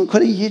شروع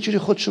میکنه یه جوری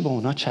خودشو به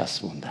اونا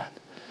چسبوندن.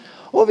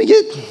 او میگه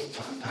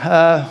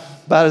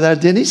برادر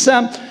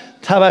دنیسم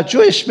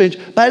توجهش به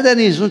برادر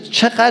دنیس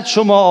چقدر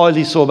شما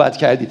عالی صحبت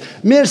کردید،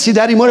 مرسی،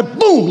 در این مورد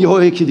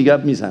بوم یکی دیگه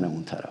میزنه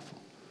اون طرف.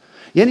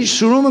 یعنی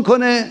شروع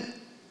میکنه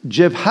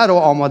جبهه رو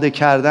آماده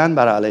کردن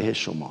بر علیه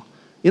شما.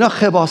 اینا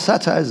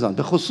خباثت عزیزان،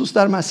 به خصوص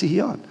در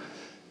مسیحیان.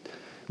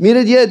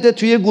 میره یه عده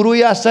توی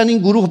گروهی هستن، این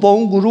گروه با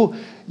اون گروه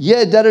یه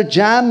عده رو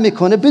جمع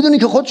میکنه بدون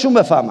اینکه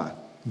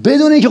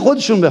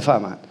خودشون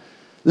بفهمن،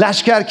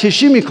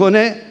 لشکرکشی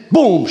میکنه،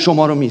 بوم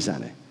شما رو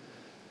میزنه.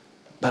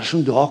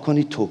 براشون دعا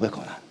کنید توبه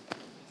کنن.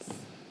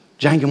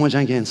 جنگ ما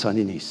جنگ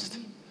انسانی نیست.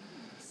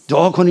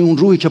 دعا کنید اون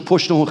روحی که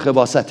پشت اون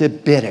خباثته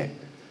بره،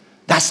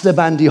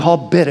 دستبندی ها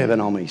بره به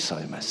نام عیسی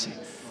مسیح.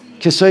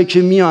 کسایی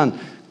که میان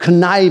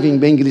کنایوینگ،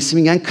 به انگلیسی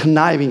میگن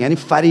کنایوینگ، یعنی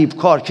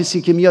فریبکار،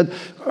 کسی که میاد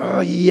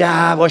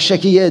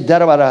یواشکی یه عده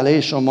رو بر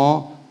علیه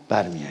شما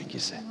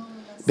برمیانگیزه.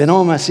 به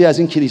نام مسیح از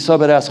این کلیسا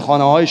بره، از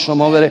خانه های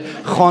شما بره،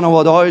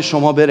 خانواده های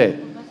شما بره.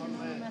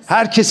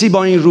 هر کسی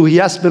با این روحی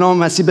است به نام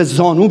مسیح به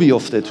زانو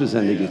بیفته تو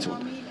زندگیتون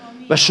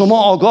و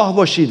شما آگاه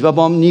باشید و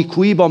با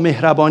نیکویی، با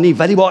مهربانی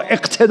ولی با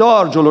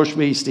اقتدار جلوش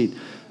بایستید،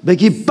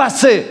 بگی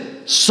بسه،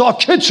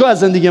 ساکت شو، از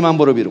زندگی من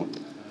برو بیرون.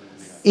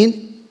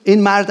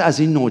 این مرد از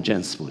این نوع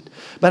جنس بود،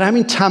 برای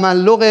همین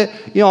تملق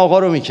این آقا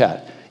رو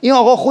میکرد. این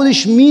آقا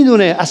خودش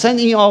میدونه، اصلا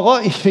این آقا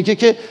میگه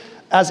که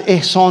از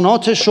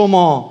احسانات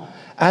شما،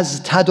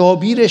 از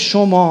تدابیر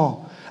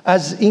شما،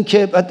 از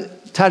اینکه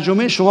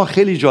ترجمه شما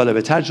خیلی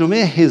جالبه، ترجمه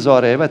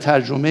هزاره و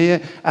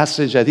ترجمه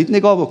عصر جدید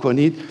نگاه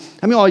بکنید.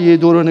 همین آیه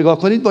 2 رو نگاه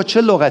کنید با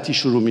چه لغتی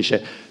شروع میشه،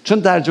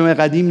 چون ترجمه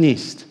قدیم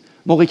نیست.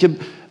 موقعی که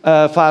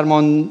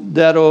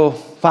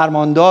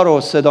فرماندار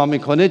رو صدا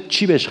میکنه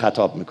چی بهش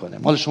خطاب میکنه؟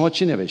 مال شما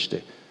چی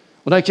نوشته؟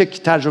 اونایی که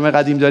ترجمه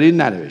قدیم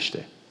دارید ننوشته.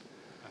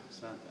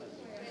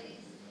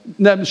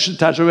 نه،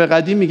 ترجمه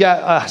قدیم میگه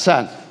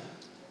احسن،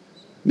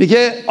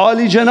 میگه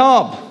عالی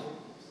جناب،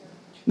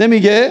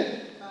 نمیگه؟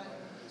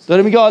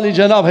 داره میگه عالی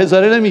جناب.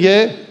 هزاره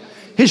نمیگه؟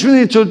 هیچ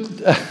میدونید تو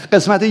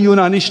قسمت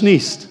یونانیش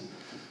نیست.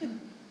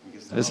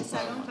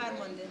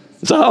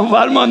 سلام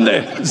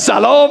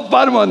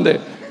فرمانده.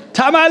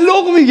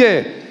 تملق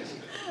میگه.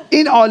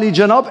 این عالی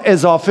جناب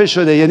اضافه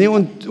شده، یعنی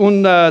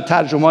اون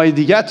ترجمه های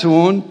دیگه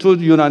تو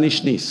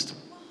یونانیش نیست،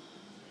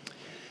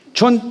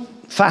 چون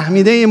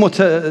فهمیده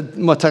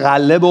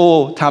متقلب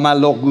و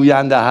تملق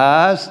گوینده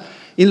هست.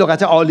 این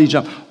لغت عالی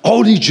جناب.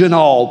 عالی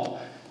جناب،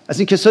 از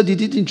این کسا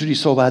دیدید اینجوری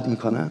صحبت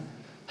میکنن؟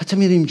 حتی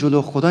میریم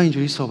جلو خدا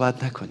اینجوری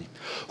صحبت نکنیم.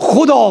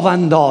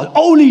 خداوندا،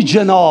 عالی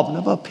جناب.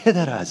 نه با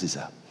پدر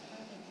عزیزم،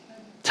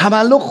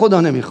 تملق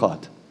خدا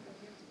نمیخواد.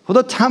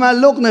 خدا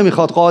تملق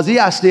نمیخواد. قاضی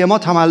اصلی ما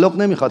تملق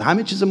نمیخواد.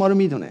 همه چیز ما رو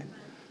میدونه.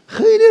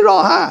 خیلی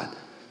راحت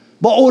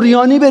با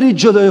اوریانی برید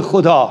جلوی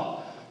خدا.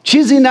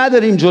 چیزی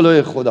نداریم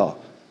جلوی خدا.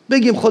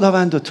 بگیم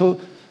خداوند تو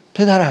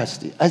پدر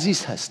هستی،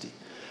 عزیز هستی.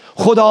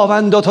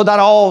 خداوند تو در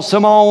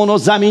آسمان و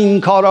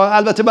زمین کارا.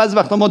 البته بعضی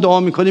وقتا ما دعا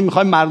میکنیم،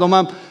 میخوایم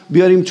مردمم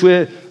بیاریم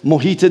توی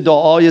محیط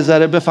دعا، یه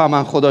ذره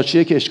بفهمن خدا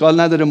چیه، که اشکال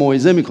نداره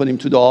موعظه میکنیم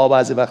تو دعا.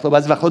 بعضی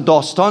وقتا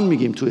داستان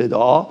میگیم توی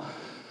دعا.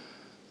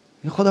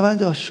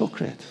 خداوند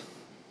شکرت،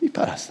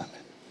 میپرستم،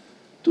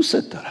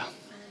 دوست دارم.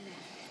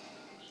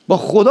 با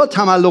خدا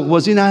تملق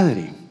بازی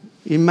نداریم.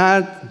 این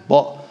مرد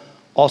با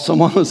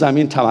آسمان و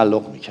زمین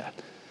تملق میکرد.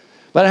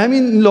 برای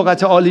همین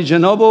لغت عالی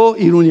جناب و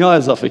ایرانی‌ها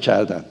اضافه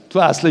کردن، تو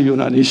اصل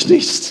یونانیش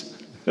نیست.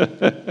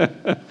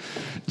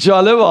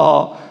 جالبه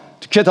ها.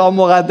 تو کتاب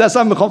مقدس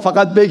هم میخوام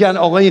فقط بگن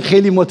آقا این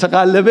خیلی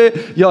متقلبه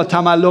یا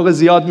تملق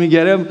زیاد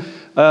میگیره،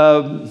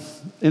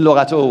 این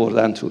لغت رو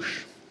آوردن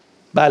توش.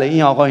 بله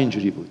این آقا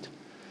اینجوری بود.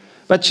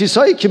 و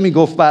چیزهایی که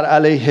میگفت بر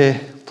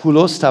علیه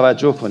پولس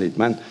توجه کنید.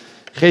 من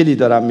خیلی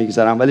دارم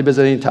میگذرم ولی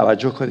بذارین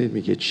توجه کنید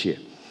میگه چیه.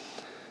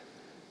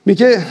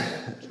 میگه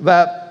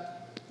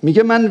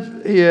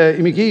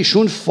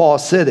ایشون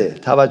فاسده.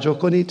 توجه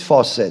کنید،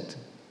 فاسد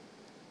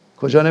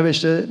کجا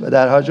نوشته؟ و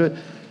در هر جا.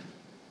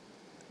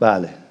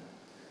 بله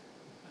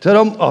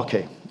اوکی.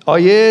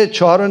 آیه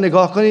 4 رو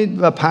نگاه کنید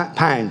و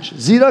 5.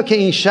 زیرا که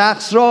این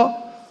شخص را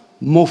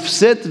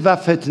مفسد و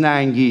فتنه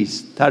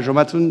انگیز.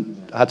 ترجمه‌تون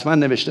حتما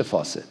نوشته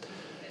فاسد،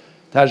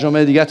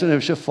 ترجمه دیگه تون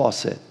نوشته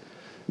فاسد.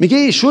 میگه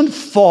ایشون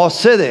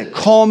فاسده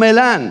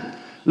کاملا.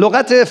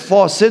 لغت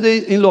فاسد،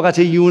 این لغت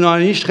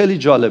یونانیش خیلی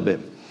جالبه.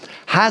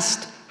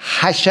 هست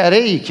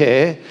حشره‌ای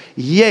که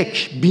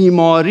یک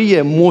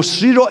بیماری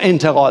مصری رو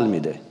انتقال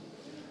میده.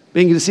 به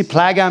انگلیسی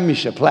پلگ هم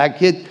میشه.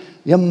 پلگ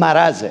یه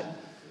مرضه.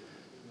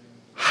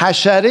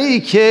 حشره‌ای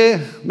که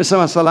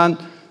مثلا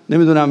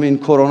نمیدونم این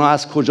کرونا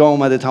از کجا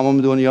اومده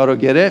تمام دنیا رو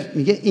گرفت.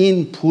 میگه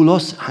این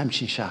پولس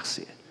همچین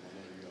شخصیه.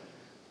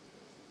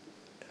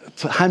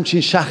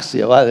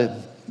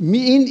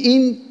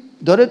 این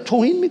داره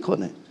توهین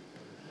میکنه.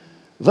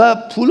 و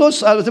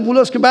پولس، البته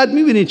پولس که بعد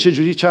میبینید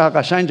چجوری چه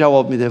قشنگ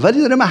جواب میده،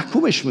 ولی داره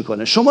محکومش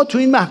میکنه. شما تو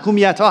این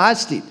محکومیت ها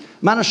هستید،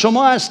 من و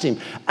شما هستیم.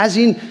 از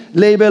این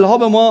لیبل ها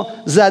به ما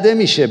زده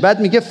میشه. بعد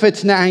میگه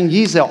فتنه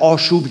انگیزه،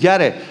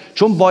 آشوبگره.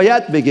 چون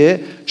باید بگه،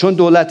 چون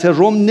دولت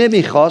روم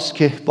نمیخواست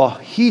که با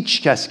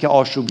هیچ کس که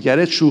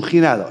آشوبگره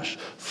شوخی نداشت،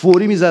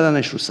 فوری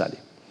میزدنش رو صلیب.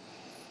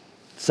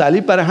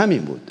 صلیب برای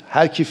همین بود.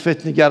 هر کی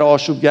فتنه‌گر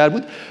آشوبگر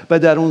بود. و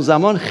در اون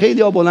زمان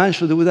خیلی ها بلند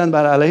شده بودن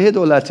بر علیه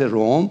دولت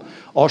روم،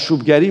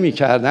 آشوبگری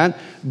میکردن.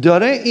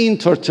 داره این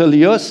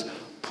ترتلیوس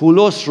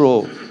پولس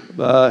رو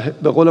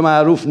به قول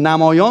معروف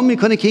نمایان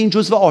میکنه که این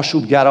جزو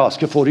آشوبگراست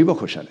که فوری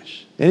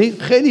بکشنش. یعنی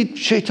خیلی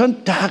شیطان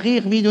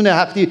دقیق میدونه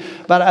وقتی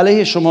بر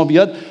علیه شما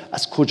بیاد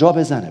از کجا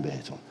بزنه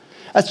بهتون،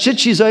 از چه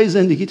چیزهای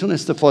زندگیتون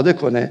استفاده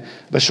کنه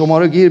و شما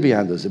رو گیر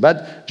بیاندازه.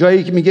 بعد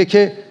جایی که میگه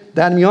که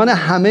در میان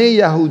همه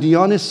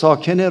یهودیان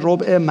ساکن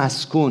ربع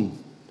مسکون،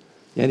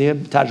 یعنی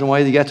ترجمه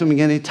های دیگه تو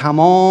میگن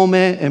تمام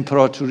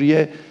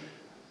امپراتوری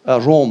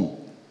روم.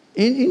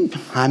 این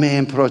همه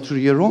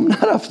امپراتوری روم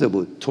نرفته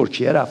بود،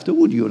 ترکیه رفته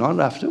بود، یونان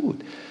رفته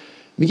بود.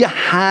 میگه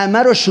همه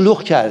رو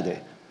شلوغ کرده.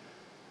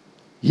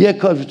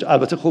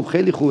 البته خب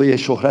خیلی خوبه، یه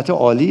شهرت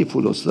عالی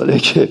پولس داره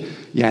که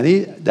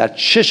یعنی در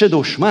چش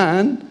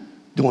دشمن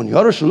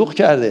دنیا رو شلوغ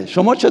کرده.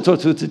 شما چطور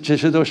تو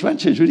چش دشمن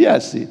چجوری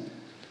هستید؟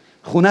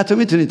 خونتو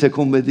میتونی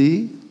تکون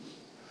بدی؟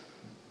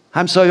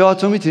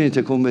 همسایه‌هاتو میتونی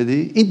تکون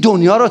بدی؟ این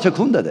دنیا رو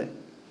تکون داده.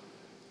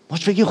 ما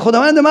بگی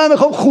خداوند من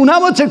میخوام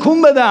خونمو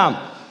تکون بدم،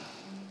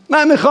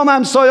 من میخوام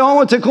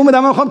همسایه‌هامو تکون بدم،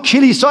 من میخوام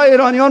کلیسای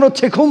ایرانیان رو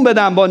تکون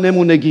بدم با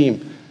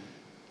نمونگیم،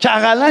 که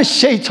اقلا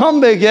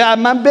شیطان بگه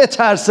من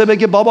بترسه،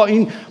 بگه بابا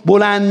این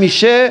بلند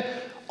میشه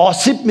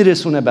آسیب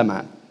میرسونه به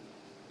من.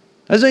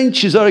 از این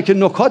چیزا رو که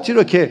نکاتی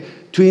رو که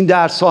تو این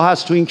درس ها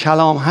هست، تو این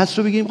کلام هست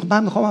رو بگیم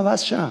من میخوام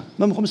عوض شم،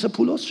 من میخوام مثل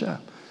پولس شم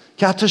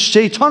که حتی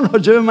شیطان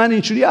راجع به من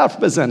اینجوری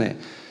حرف بزنه.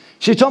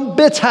 شیطان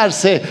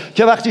بترسه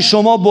که وقتی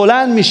شما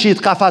بلند میشید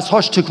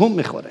قفسهاش تکون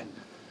میخوره.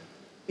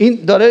 این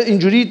داره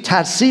اینجوری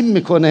ترسیم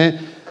میکنه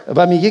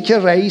و میگه که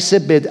رئیس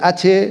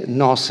بدعت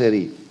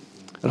ناصری.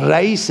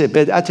 رئیس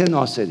بدعت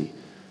ناصری.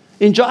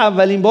 اینجا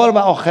اولین بار و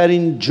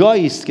آخرین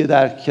جایی است که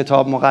در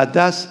کتاب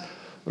مقدس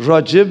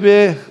راجع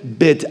به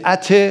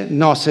بدعت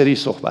ناصری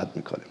صحبت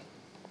میکنه.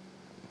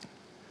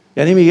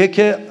 یعنی میگه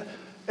که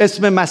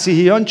اسم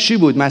مسیحیان چی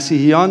بود؟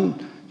 مسیحیان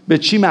به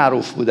چی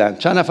معروف بودن؟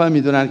 چند نفر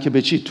میدونن که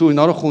به چی؟ تو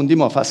اینا رو خوندیم،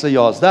 ما فصل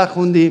 11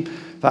 خوندیم،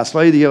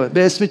 فصلهای دیگه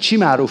به اسم چی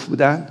معروف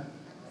بودن؟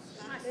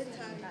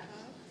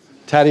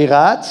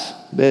 طریقت،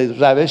 به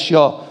روش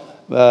یا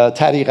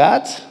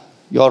طریقت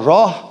یا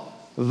راه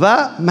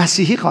و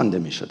مسیحی خوانده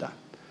میشدن.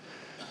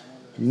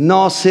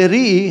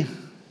 ناصری،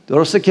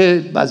 درسته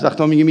که بعض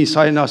وقتا میگیم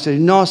عیسی ناصری،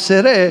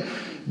 ناصره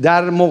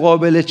در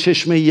مقابل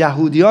چشم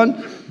یهودیان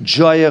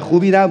جای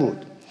خوبی نبود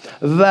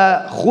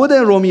و خود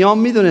رومیان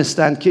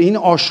میدونستند که این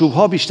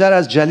آشوب‌ها بیشتر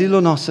از جلیل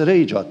و ناصره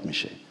ایجاد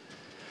میشه.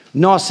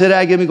 ناصره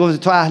اگه میگفت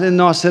تو اهل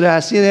ناصره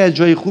هستی، یعنی از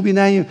جای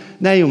خوبی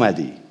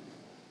نیومدی،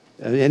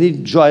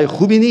 یعنی جای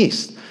خوبی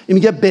نیست. این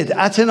میگه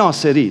بدعت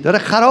ناصری داره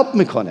خراب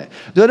میکنه،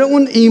 داره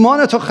اون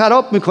ایمانتو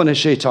خراب میکنه.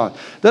 شیطان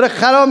داره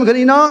خراب میکنه.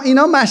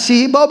 اینا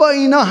مسیحی بابا،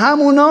 اینا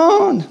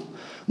همونان.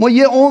 ما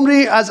یه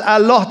عمری از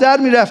الله در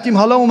میرفتیم،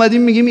 حالا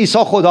اومدیم میگیم عیسی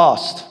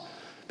خداست.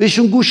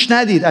 بهشون گوش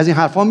ندید. از این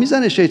حرفا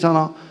میزنه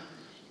شیطانا،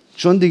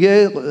 چون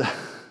دیگه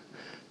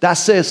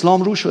دست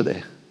اسلام رو شده.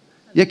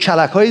 یک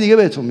کلک‌های دیگه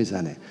بهتون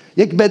میزنه،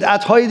 یک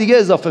بدعت‌های دیگه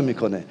اضافه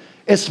میکنه،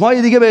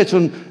 اسمای دیگه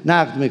بهتون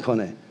نقد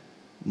میکنه.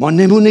 ما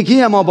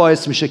نمونگی ما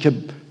باعث میشه که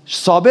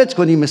ثابت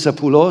کنیم مثل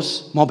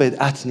پولس ما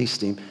بدعت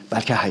نیستیم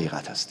بلکه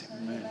حقیقت هستیم.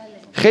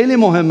 خیلی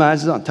مهمه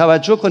عزیزان،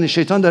 توجه کنید.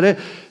 شیطان داره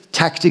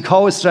تکتیک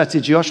ها و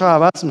استراتژی هاشو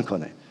عوض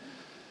میکنه.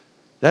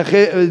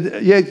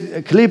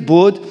 یک کلیپ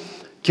بود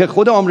که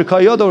خود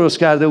آمریکایی‌ها درست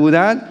کرده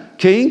بودن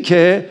که این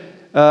که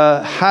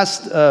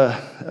هست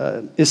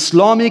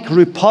Islamic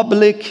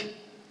Republic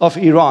of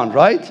Iran,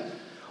 right؟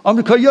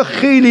 آمریکایی‌ها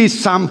خیلی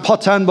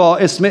سمپاتن با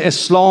اسم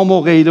اسلام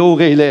و غیره و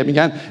غیره،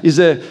 میگن is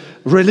a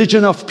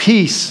religion of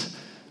peace،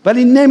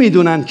 ولی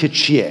نمیدونن که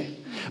چیه.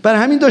 برای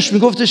همین داشت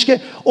میگفتش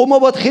که ما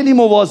باید خیلی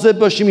مواظب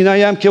باشیم.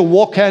 اینایی هم که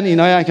ووکن،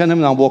 اینایی هم که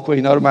نمیدونم ووک و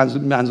اینا رو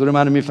منظور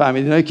منو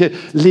میفهمید، اینایی که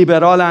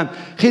لیبرالن،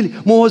 خیلی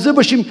مواظب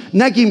باشیم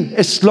نگیم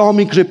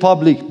اسلامیک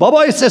ریپابلیک.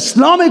 بابا it's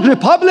Islamic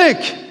Republic.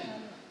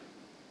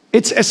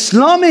 It's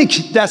Islamic.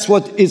 That's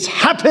what is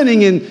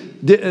happening in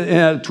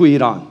تو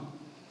ایران.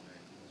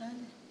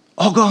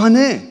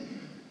 آگاهانه.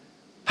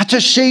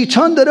 حتی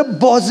شیطان داره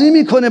بازی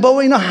میکنه. بابا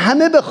اینا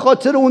همه به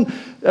خاطر اون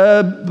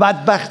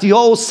بدبختی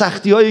ها و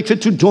سختی هایی که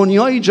تو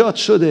دنیا ایجاد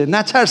شده.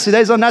 نترسید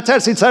عزیزان،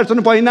 نترسید، سرتون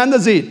رو پایین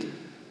نندازید.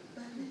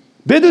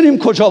 بدونیم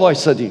کجا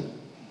وایسادیم،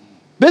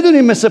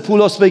 بدونیم مثل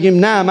پولس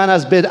بگیم نه، من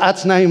از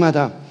بدعت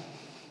نیومدم،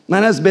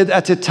 من از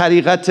بدعت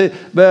طریقت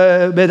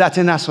بدعت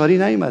نصاری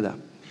نیومدم.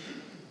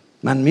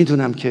 من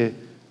میدونم که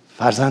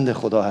فرزند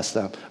خدا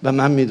هستم و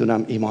من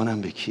میدونم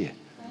ایمانم به کیه.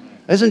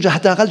 از اونجا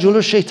حداقل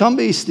جلو شیطان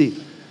بایستید.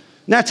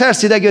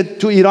 نترسید. اگه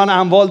تو ایران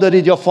اموال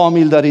دارید یا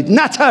فامیل دارید،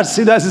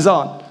 نترسید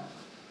عزیزان.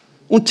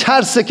 اون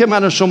ترسه که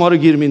من و شما رو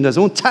گیر میندازه،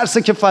 اون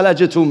ترسه که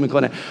فلجتون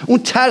میکنه، اون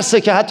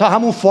ترسه که حتی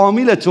همون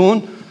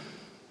فامیلتون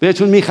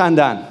بهتون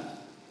میخندن.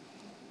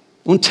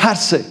 اون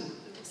ترسه.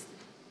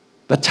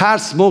 و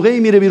ترس موقعی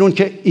میره بیرون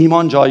که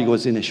ایمان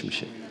جایگزینش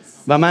میشه.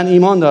 و من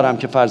ایمان دارم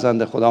که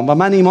فرزند خدام، و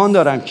من ایمان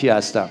دارم کی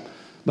هستم،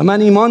 و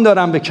من ایمان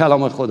دارم به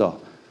کلام خدا.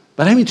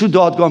 برای همین تو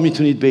دادگاه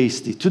میتونید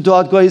بایستید، تو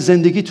دادگاه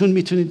زندگیتون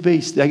میتونید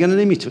بایستید. اگر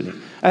نمیتونید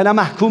اینا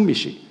محکوم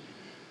میشید.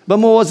 و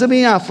مواظب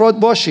این افراد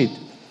باشید.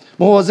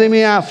 مواظب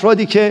این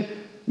افرادی که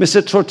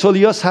مثل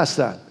تورتولیاس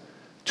هستن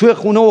توی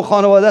خونه و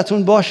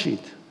خانواده‌تون باشید.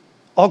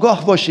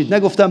 آگاه باشید.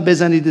 نگفتم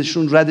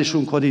بزنیدشون،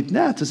 ردشون کنید،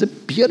 نه، تازه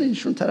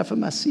بیارینشون طرف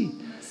مسیح.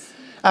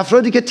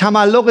 افرادی که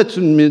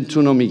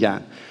تملقتون رو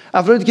میگن،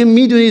 افرادی که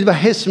میدونید و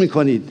حس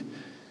میکنید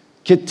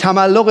که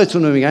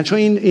تملقتون رو میگن. چون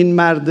این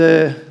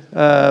مرد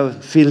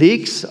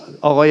فیلیکس،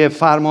 آقای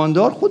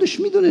فرماندار، خودش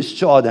میدونست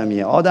چه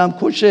آدمیه، آدم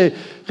کشه،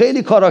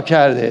 خیلی کارا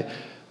کرده.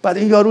 بعد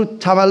این یارو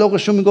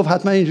تملقش رو میگفت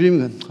حتما اینجوری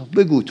میگن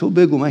بگو، تو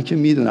بگو، من که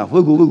میدونم،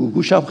 بگو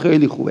گوشم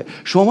خیلی خوبه.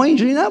 شما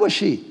اینجوری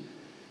نباشید.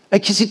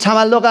 اگه کسی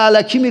تملق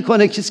الکی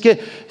میکنه، کسی که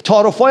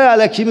تعارفای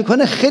الکی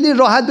میکنه، خیلی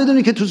راحت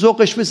بدونید که تو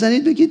ذوقش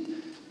بزنید، بگید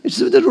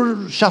اجازه بده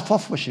رو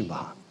شفاف باشیم، با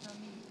هم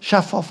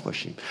شفاف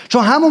باشیم.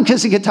 چون همون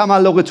کسی که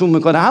تملقتون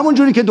میکنه، همون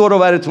جوری که دور و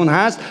برتون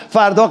هست،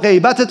 فردا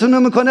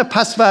غیبتتون میکنه،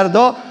 پس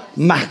فردا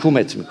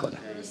محکومت میکنه.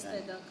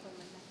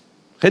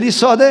 خیلی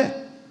ساده.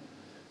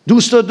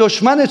 دوست و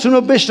دشمنتون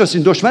رو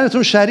بشناسین.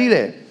 دشمنتون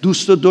شریره.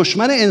 دوست و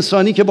دشمن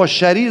انسانی که با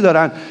شریر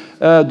دارن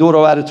دور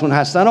و برتون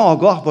هستن،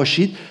 آگاه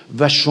باشید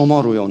و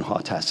شما روی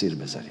اونها تأثیر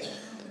بذارید.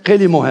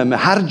 خیلی مهمه.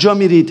 هر جا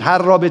میرید، هر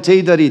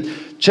رابطه‌ای دارید،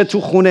 چه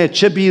تو خونه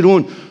چه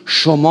بیرون،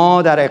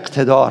 شما در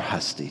اقتدار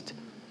هستید.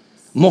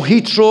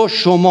 محیط رو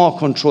شما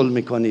کنترل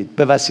میکنید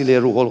به وسیله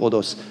روح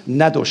القدس،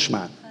 نه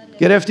دشمن.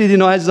 گرفتید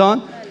اینو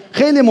عزیزان؟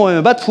 خیلی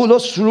مهمه. بعد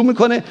پولس شروع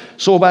میکنه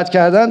صحبت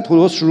کردن،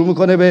 پولس شروع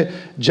میکنه به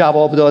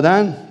جواب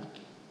دادن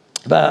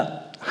و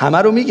همه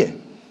رو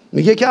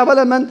میگه که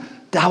اولا من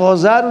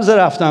 12 روز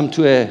رفتم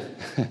توی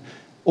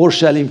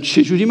اورشلیم،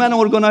 چجوری من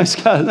ارگانایز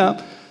کردم.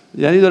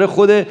 یعنی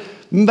داره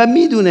و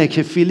میدونه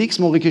که فیلیکس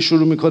موقعی که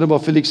شروع میکنه با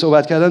فیلیکس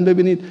صحبت کردن،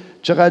 ببینید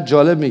چقدر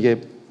جالب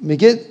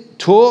میگه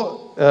تو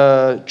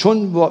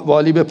چون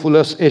والی به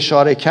پولس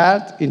اشاره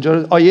کرد،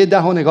 اینجا آیه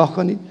 10 رو نگاه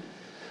کنید،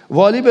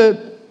 والی به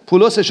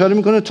پولس اشاره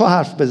میکنه تو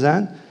حرف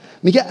بزن.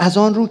 میگه از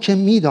آن رو که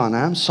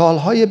میدانم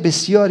سالهای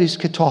بسیاری است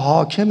که تو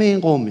حاکم این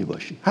قوم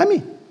میباشی.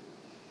 همین،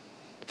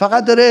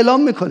 فقط داره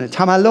اعلام میکنه،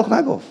 تملق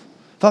نگفت.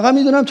 فقط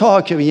میدونم تو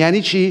حاکمی.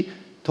 یعنی چی؟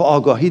 تو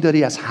آگاهی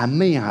داری از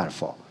همه این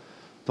حرفا،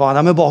 تو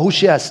آدم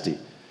باهوشی هستی،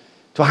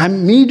 تو هم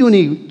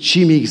میدونی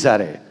چی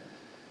میگذره.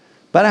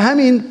 برای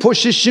همین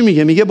پشتش چی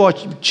میگه با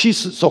چی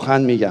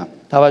سخن میگم؟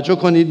 توجه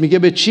کنید، میگه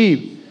به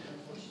چی؟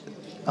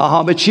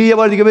 به چی؟ یه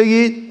بار دیگه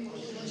بگید.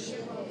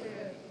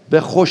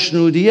 به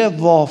خوشنودی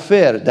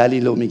وافر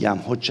دلیلو میگم،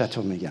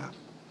 حجتو میگم.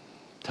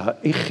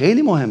 این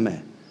خیلی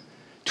مهمه.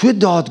 توی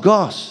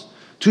دادگاه،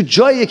 تو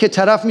جایی که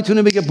طرف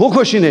میتونه بگه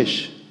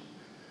بکشینش،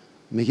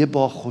 میگه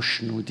با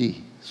خوشنودی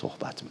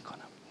صحبت میکنم،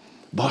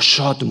 با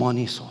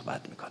شادمانی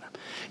صحبت میکنم.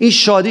 این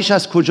شادیش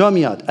از کجا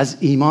میاد؟ از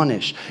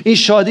ایمانش. این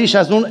شادیش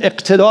از اون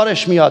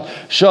اقتدارش میاد،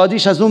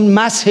 شادیش از اون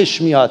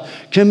مسحش میاد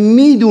که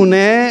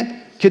میدونه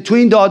که تو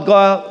این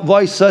دادگاه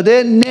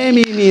وایساده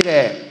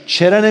نمیمیره.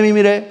 چرا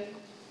نمیمیره؟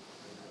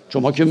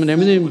 شما که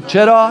نمیدونیم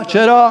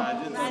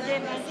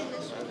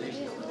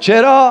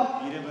چرا؟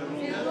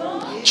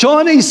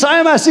 چون عیسی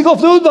مسیح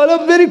گفته بود بالا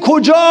بری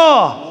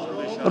کجا؟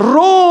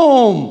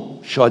 روم.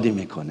 شادی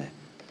میکنه.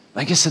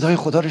 مگه صدای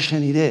خدا رو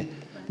شنیده؟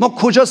 ما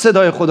کجا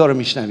صدای خدا رو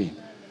میشنویم؟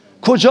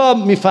 کجا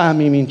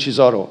میفهمیم این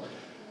چیزا رو؟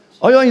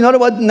 آیا اینا رو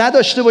باید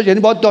نداشته باشیم؟ یعنی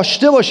باید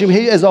داشته باشیم،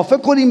 هی اضافه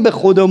کنیم به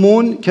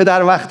خودمون که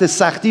در وقت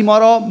سختی ما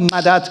را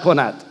مدد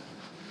کند،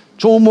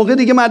 چون اون موقع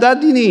دیگه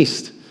مددی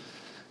نیست.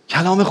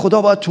 کلام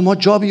خدا باید تو ما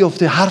جا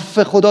بیفته،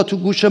 حرف خدا تو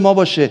گوش ما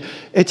باشه،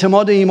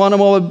 اعتماد ایمان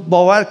ما.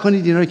 باور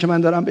کنید اینا رو که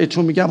من دارم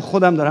بهتون میگم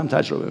خودم دارم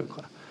تجربه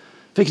میکنم.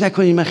 فکر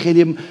نکنید من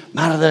خیلی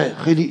مرد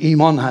خیلی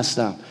ایمان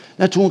هستم،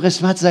 نه، تو اون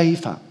قسمت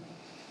ضعیفم.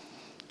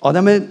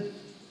 آدم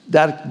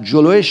در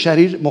جلوی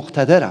شریر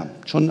مقتدرم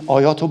چون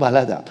آیاتو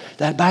بلدم.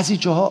 در بعضی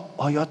جاها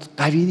آیات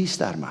قوی نیست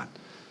در من.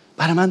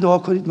 برای من دعا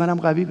کنید منم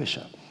قوی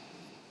بشم.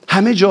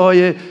 همه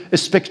جاهای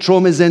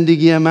اسپکتروم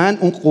زندگی من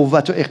اون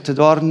قوت و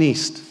اقتدار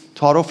نیست.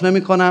 تعارف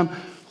نمی کنم،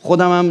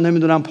 خودم هم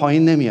نمیدونم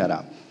پایین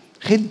نمیارم.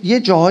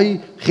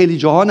 خیلی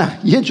جاها نه،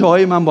 یه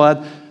جاهای من باید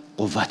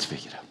قوت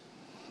بگیرم،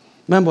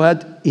 من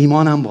باید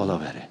ایمانم بالا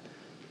بره.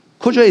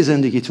 کجای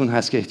زندگیتون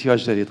هست که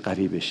احتیاج دارید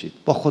قوی بشید؟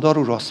 با خدا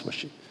رو راست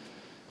باشید.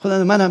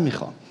 خدا منم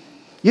میخوام.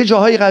 یه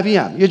جاهایی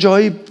قویم، یه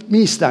جاهایی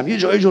میستم، یه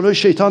جایی جلوی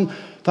شیطان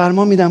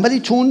فرمان میدم، ولی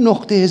تو اون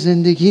نقطه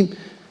زندگیم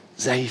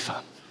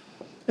ضعیفم.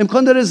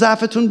 امکان داره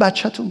ضعفتون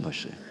بچه‌تون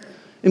باشه،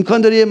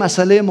 امکان داره یه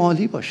مسئله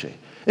مالی باشه،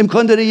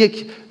 امکان داره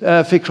یک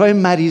فکرای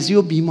مریضی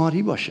و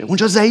بیماری باشه.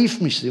 اونجا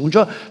ضعیف میشی،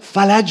 اونجا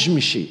فلج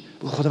میشی.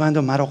 خداوند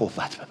مرا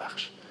قوت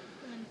ببخش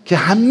که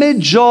همه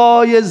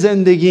جای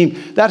زندگیم،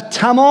 در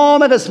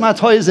تمام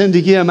قسمت‌های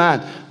زندگی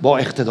من با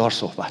اقتدار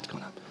صحبت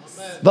کنم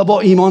و با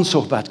ایمان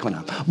صحبت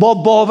کنم، با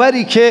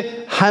باوری که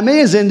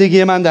همه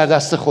زندگی من در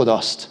دست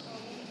خداست.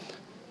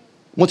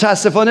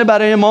 متاسفانه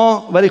برای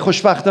ما، ولی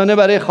خوشبختانه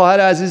برای خواهر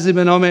عزیزی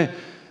به نام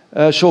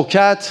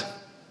شوکت،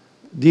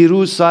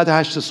 دیروز ساعت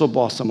 8 صبح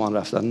با آسمان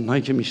رفتن.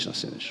 اونهایی که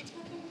میشناسینشون.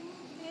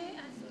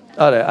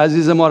 آره،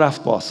 عزیز ما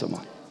رفت با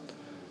آسمان.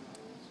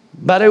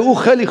 برای او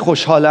خیلی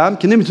خوشحالم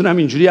که نمیتونم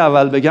اینجوری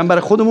اول بگم،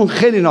 برای خودمون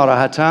خیلی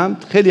ناراحتم،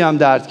 خیلی هم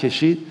درد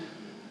کشید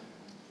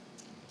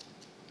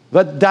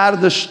و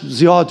دردش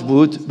زیاد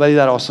بود، ولی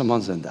در آسمان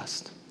زنده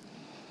است.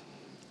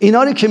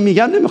 اینا رو که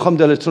میگم نمیخوام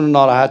دلتون رو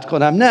ناراحت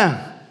کنم، نه،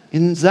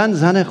 این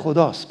زن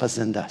خداست، پس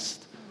زنده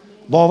است.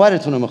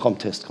 باورتون رو میخوام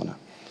تست کنم،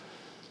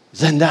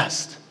 زنده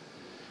است.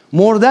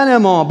 مردن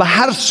ما به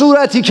هر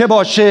صورتی که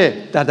باشه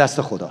در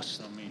دست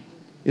خداست.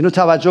 اینو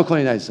توجه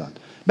کنین عزیزان.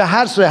 به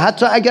هر صورت،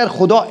 حتی اگر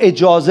خدا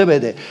اجازه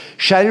بده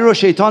شریر و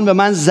شیطان به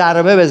من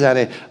ضربه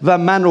بزنه و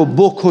من رو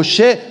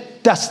بکشه،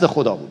 دست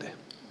خدا بوده،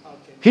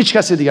 هیچ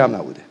کسی دیگه هم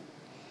نبوده.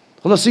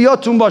 خلاصه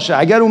یادتون باشه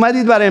اگر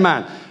اومدید برای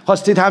من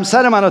خواستید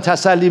همسر منو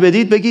تسلی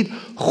بدید، بگید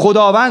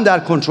خداوند در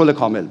کنترل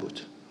کامل بود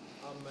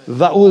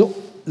و او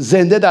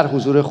زنده در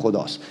حضور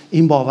خداست.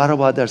 این باور رو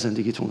باید در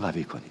زندگیتون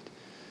قوی کنید.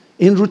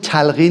 این رو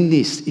تلقین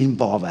نیست، این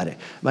باوره.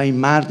 و این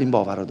مرد این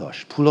باور رو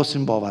داشت، پولس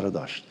این باور رو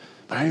داشت.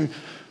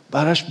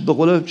 براش به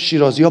قول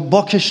شیرازی ها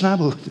باکش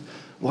نبود،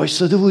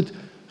 وایستاده بود،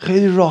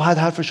 خیلی راحت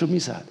حرفشو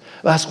میزد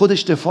و از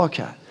خودش دفاع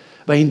کرد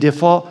و این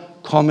دفاع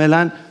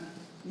کاملا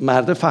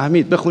مرد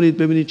فهمید. بخونید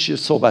ببینید چه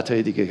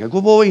صحبت‌های دیگه که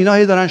گفت بابا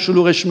اینا دارن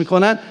شلوغش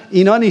میکنن،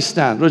 اینا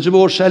نیستن، راجع به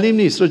اورشلیم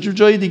نیست، راجع به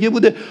جای دیگه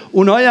بوده.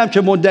 اونایی هم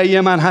که مدعی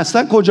من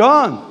هستن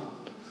کجان؟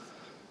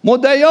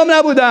 مدعیام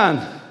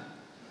نبودن،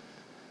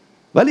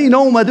 ولی اینا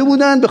اومده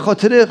بودن به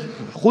خاطر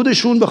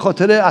خودشون، به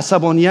خاطر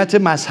عصبانیت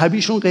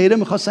مذهبیشون غیره،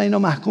 میخواستن اینا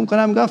محکوم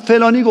کنن، میگن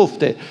فلانی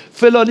گفته،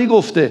 فلانی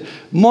گفته،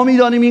 ما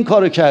میدانیم این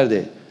کارو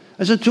کرده.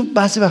 مثلا تو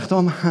بعضی وقتا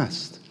هم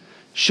هست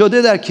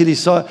شده در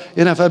کلیسا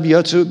یه نفر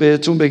بیاد تو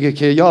بهتون بگه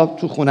که یا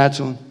تو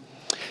خونتون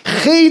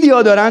خیلی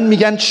ها دارن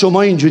میگن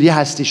شما اینجوری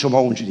هستی شما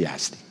اونجوری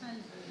هستی.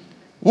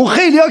 اون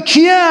خیلی ها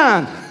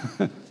کیان؟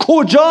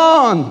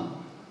 کجان؟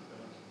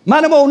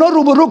 من با اونا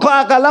روبرو که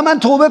اقلا من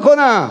توبه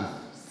کنم.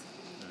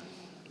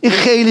 این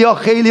خیلی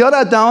ها رو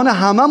از دهان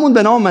هممون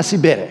به نام مسیح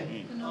بره.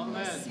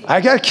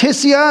 اگر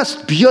کسی هست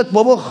بیاد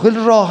بابا خیلی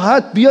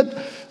راحت بیاد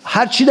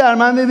هر چی در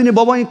من ببینی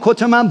بابا این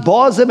کت من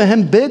بازه به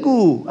هم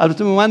بگو.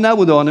 البته به من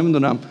نبوده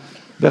نمیدونم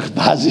به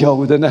بعضی ها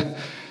بوده. نه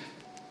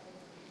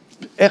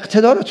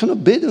اقتدارتون رو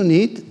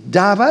بدونید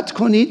دعوت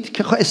کنید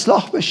که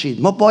اصلاح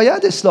بشید. ما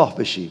باید اصلاح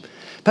بشیم.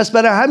 پس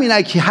برای همین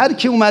هر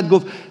کی اومد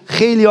گفت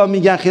خیلی ها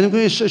میگن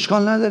خیلی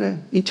اشکال نداره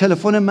این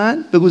تلفن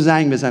من بگو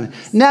زنگ بزنه.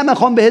 نه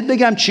میخوام بهت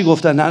بگم چی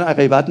گفتن. نه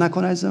غیبت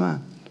نکن از من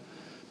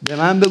به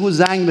من بگو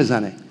زنگ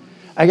بزنه.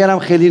 اگرم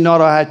خیلی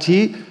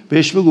ناراحتی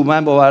بهش بگو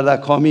من با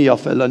وردک کامی یا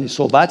فلانی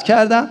صحبت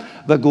کردم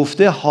و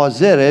گفته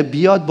حاضره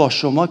بیاد با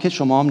شما که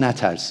شما هم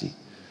نترسی.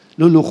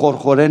 لولو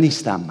خورخوره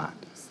نیستم من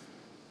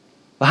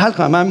و حل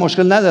کنم. من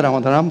مشکل ندارم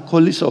دارم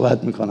کلی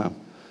صحبت میکنم.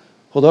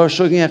 خدا رو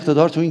شکر این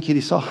اقتدار تو این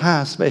کلیسا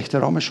هست و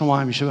احترام شما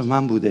همیشه به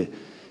من بوده.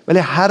 ولی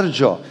هر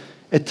جا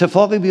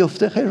اتفاقی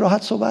بیفته خیلی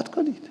راحت صحبت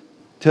کنید.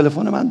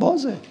 تلفن من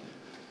بازه.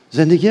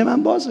 زندگی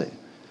من بازه.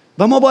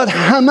 و ما باید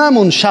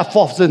هممون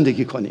شفاف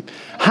زندگی کنیم.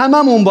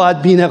 هممون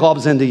باید بی‌نقاب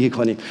زندگی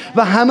کنیم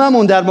و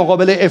هممون در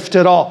مقابل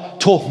افترا،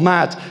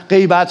 تهمت،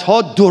 غیبت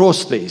ها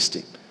درست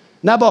بایستیم.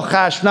 نه با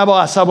خشم، نه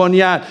با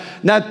عصبانیت،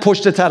 نه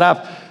پشت طرف.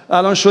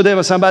 الان شده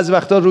مثلا بعضی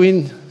وقتا روی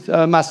این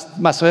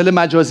مسائل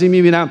مجازی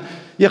میبینم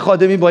یه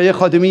خادمی با یه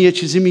خادمی یه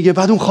چیزی میگه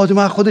بعد اون خادم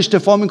از خودش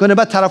دفاع میکنه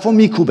بعد طرفو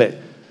میکوبه.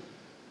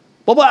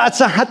 بابا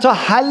اصلا حتی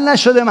حل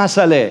نشده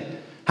مسئله.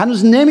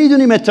 هنوز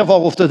نمیدونیم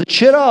اتفاق افتاده.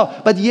 چرا؟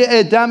 بعد یه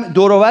عدم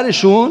دور و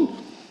برشون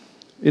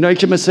اینایی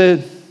که مثل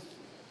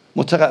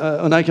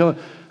اونایی که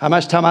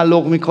همش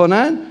تملق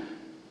میکنن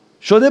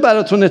شده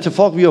براتون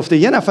اتفاق بیفته.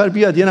 یه نفر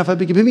بیاد یه نفر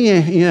بگه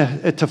ببین این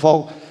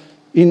اتفاق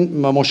این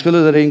مشکل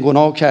داره این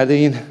گناه کرده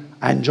این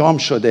انجام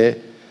شده.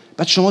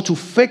 بعد شما تو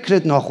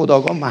فکرت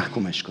ناخودآگاه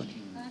محکومش کنی.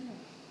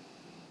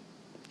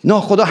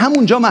 ناخدا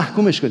همونجا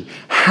محکومش کنی.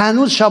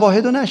 هنوز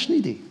شواهد رو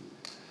نشنیدی.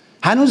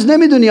 هنوز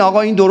نمیدونی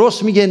آقا این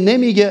درست میگه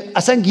نمیگه.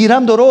 اصلا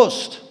گیرم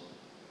درست.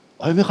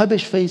 آیا میخوای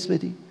بهش فیض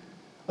بدی؟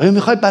 آیا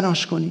میخوای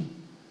بناش کنی؟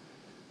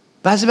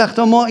 بعضی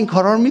وقتا ما این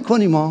کارا رو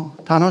میکنیم.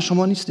 تنها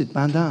شما نیستید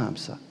بنده هم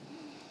هستم.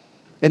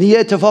 یعنی یه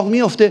اتفاق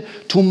میفته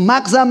تو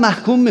مغزم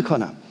محکوم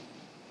میکنم.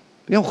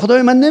 میگم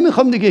خدای من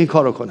نمیخوام دیگه این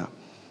کارو کنم.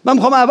 من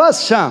میخوام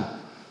عوض شم.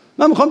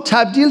 من میخوام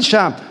تبدیل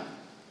شم.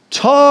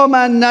 تا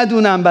من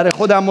ندونم برای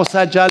خودم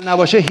مسجل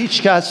نباشه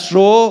هیچ کس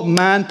رو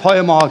من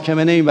پای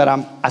محاکمه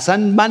نمیبرم. اصلا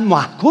من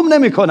محکوم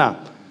نمی کنم.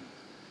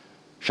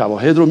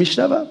 شواهد رو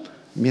میشنوم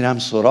میرم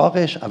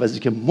سراغش. عوضی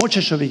که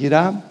مچش رو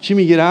بگیرم چی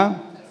میگیرم؟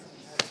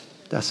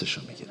 دستش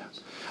رو میگیرم.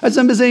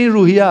 عزیزم بذار این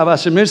روحیه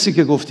عوض شه. مرسی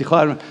که گفتی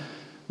خواهر.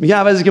 میگم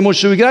عوضی که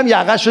مچش رو بگیرم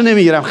یقش رو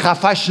نمیگیرم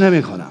خفش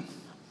نمی کنم.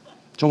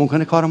 چون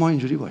ممکنه کار ما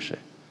اینجوری باشه.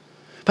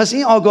 پس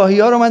این آگاهی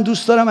ها رو من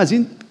دوست دارم از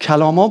این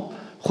کلام ها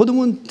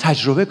خودمون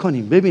تجربه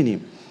کنیم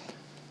ببینیم.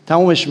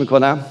 تمومش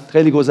میکنم.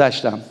 خیلی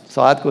گذشتم.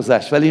 ساعت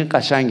گذشت ولی این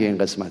قشنگه این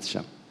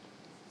قسمتشم.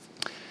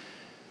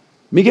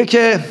 میگه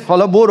که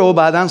حالا برو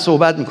بعداً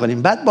صحبت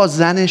میکنیم. بعد با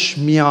زنش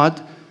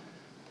میاد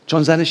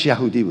چون زنش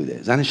یهودی بوده.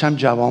 زنش هم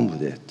جوان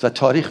بوده و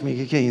تاریخ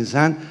میگه که این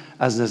زن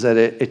از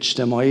نظر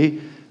اجتماعی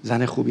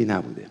زن خوبی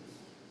نبوده.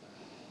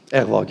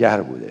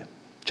 اغواگر بوده.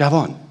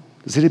 جوان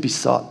زیر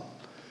 20 سال.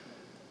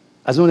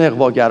 از اون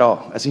اغواگرا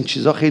از این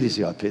چیزا خیلی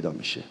زیاد پیدا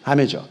میشه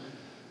همه جا.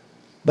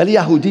 ولی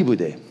یهودی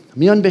بوده.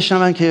 میان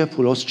بشنون که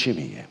پولس چی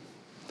میگه.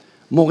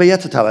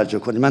 موقعیت توجه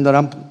کنید. من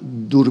دارم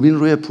دوربین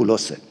روی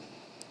پولسه.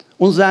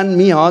 اون زن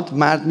میاد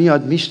مرد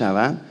میاد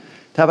میشنون.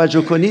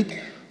 توجه کنید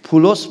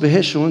پولس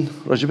بهشون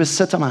راجع به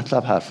 3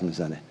 مطلب حرف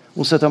میزنه.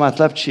 اون 3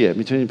 مطلب چیه؟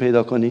 میتونید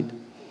پیدا کنید؟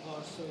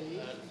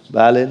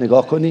 بله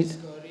نگاه کنید.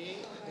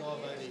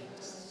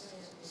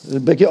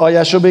 بگی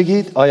آیه‌شو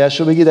بگید.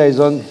 آیه‌شو بگید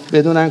ایزان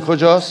بدونن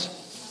کجاست.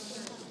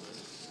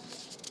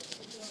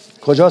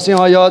 کجاست این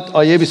آیات؟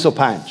 آیه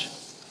 25.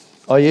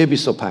 آیه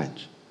 25.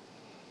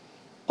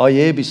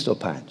 آیه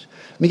 25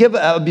 میگه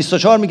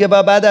 24 میگه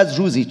و بعد از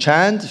روزی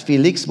چند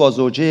فیلیکس با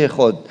زوجه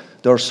خود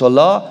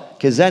درسولا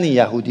که زنی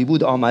یهودی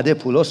بود آمده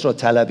پولس را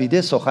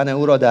طلبیده سخن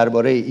او را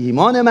درباره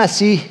ایمان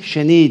مسیح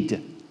شنید.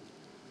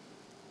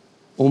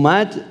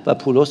 اومد و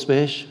پولس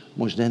بهش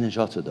مژده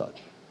نجات داد.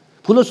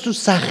 پولس تو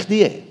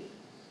سختیه.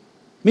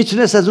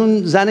 میتونست از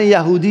اون زن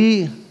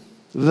یهودی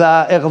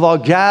و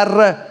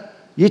اغواگر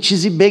یه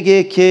چیزی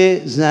بگه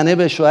که زنه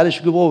به شوهرش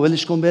بگه بابا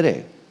ولش کن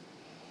بره.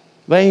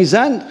 و این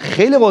زن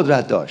خیلی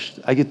قدرت داشت.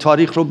 اگه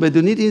تاریخ رو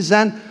بدونید این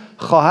زن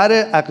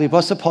خواهر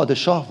اغریپاس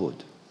پادشاه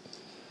بود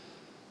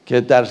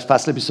که در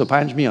فصل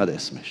 25 میاد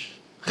اسمش.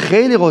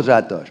 خیلی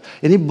قدرت داشت.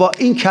 یعنی با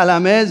این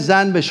کلمه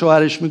زن به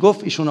شوهرش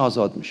میگفت ایشون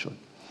آزاد میشد.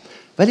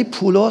 ولی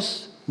پولس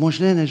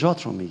مژده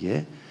نجات رو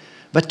میگه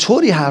و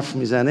طوری حرف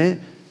میزنه.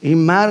 این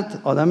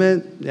مرد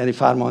آدم یعنی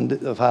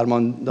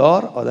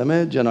فرماندار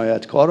آدم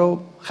جنایتکار و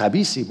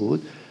خبیثی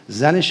بود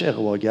زنش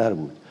اغواگر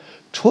بود.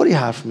 طوری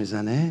حرف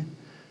میزنه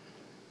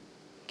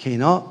که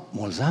اینا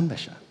ملزم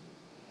بشن.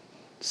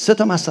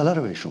 3 مسئله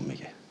رو بهشون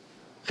میگه.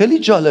 خیلی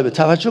جالبه،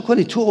 توجه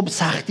کنید. تو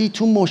سختی،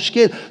 تو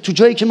مشکل، تو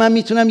جایی که من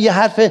میتونم یه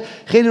حرف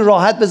خیلی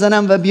راحت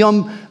بزنم و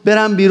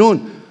برم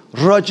بیرون،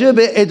 راجع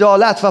به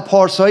عدالت و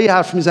پارسایی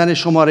حرف میزنه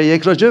شماره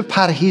 1، راجع به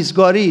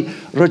پرهیزگاری،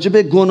 راجع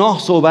به گناه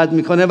صحبت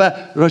میکنه و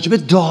راجع به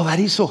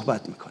داوری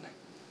صحبت میکنه.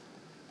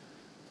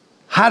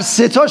 هر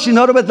 3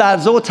 اینا رو به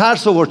لرزه و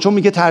ترس آورد، چون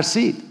میگه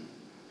ترسید.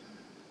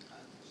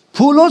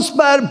 پولس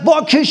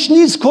با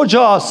کشیش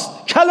کجاست؟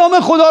 کلام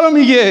خدا رو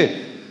میگه،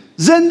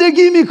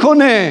 زندگی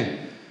میکنه،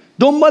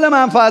 دنبال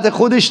منفعت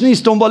خودش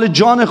نیست، دنبال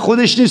جان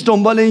خودش نیست،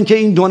 دنبال این که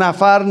این 2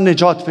 نفر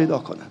نجات پیدا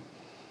کنن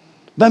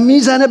و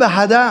میزنه به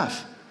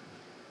هدف.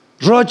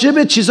 راجع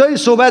به چیزایی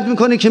صحبت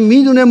میکنه که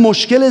میدونه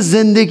مشکل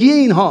زندگی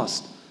این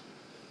هاست.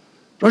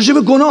 راجع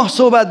به گناه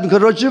صحبت میکنه،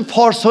 راجع به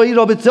پارسایی،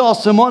 رابطه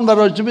آسمان و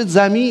راجع به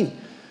زمین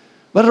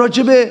و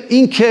راجع به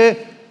این که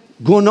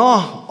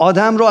گناه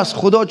آدم رو از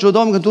خدا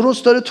جدا میکنه.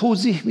 درست داره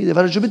توضیح میده. و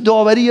راجع به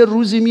داوری یه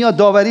روزی میاد.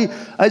 داوری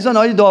عزیزان،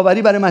 آیا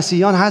داوری برای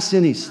مسیحیان هست یا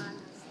نیست؟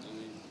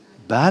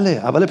 بله.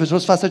 اول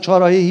پتروس فصل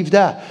 4 آیه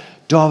 17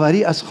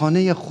 داوری از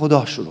خانه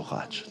خدا شروع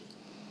خواهد شد.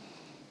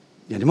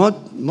 یعنی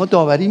ما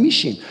داوری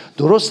میشیم.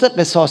 درست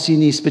قصاصی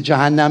نیست، به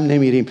جهنم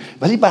نمیریم،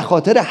 ولی به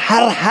خاطر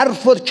هر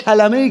حرف و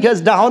کلمه‌ای که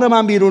از دهان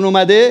من بیرون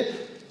اومده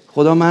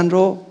خدا من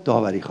رو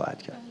داوری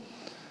خواهد کرد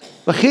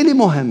و خیلی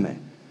مهمه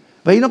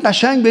و اینو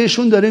قشنگ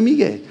بهشون داره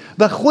میگه.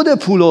 و خود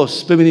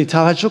پولس، ببینید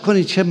توجه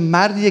کنید چه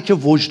مردیه که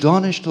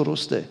وجدانش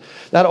درسته.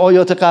 در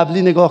آیات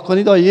قبلی نگاه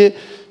کنید، آیه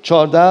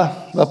 14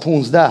 و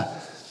 15.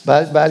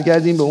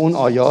 برگردیم به اون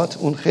آیات،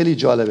 اون خیلی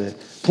جالبه.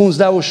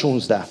 15 و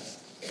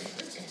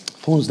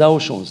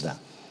 16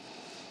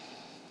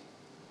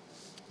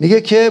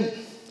 میگه که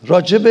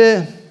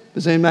راجب،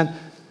 بذارید من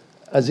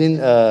از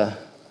این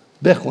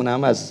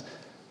بخونم، از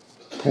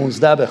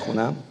 15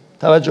 بخونم.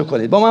 توجه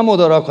کنید، با من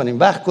مدارا کنیم.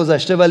 وقت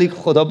گذشته ولی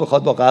خدا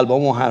بخواد با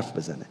قلبمون حرف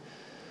بزنه.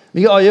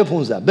 میگه آیه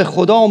 15: به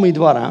خدا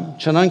امیدوارم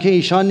چنان که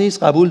ایشان نیز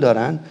قبول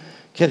دارن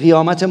که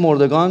قیامت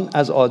مردگان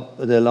از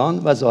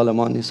عادلان و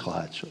ظالمان نیز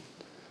خواهد شد.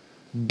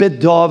 به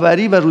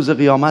داوری و روز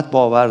قیامت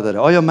باور داره.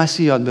 آیا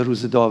مسیحیان به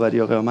روز داوری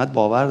و قیامت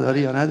باور داری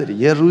یا نداری؟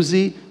 یه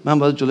روزی من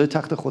باید جلوی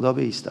تخت خدا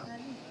بایستم،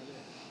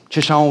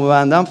 چشمو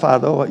ببندم،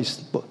 فردا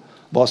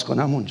باز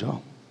کنم اونجا.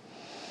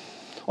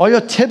 آیا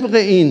طبق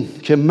این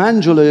که من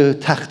جلوی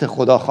تخت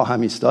خدا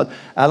خواهم ایستاد،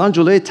 الان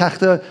جلوی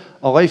تخت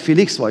آقای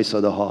فیلیکس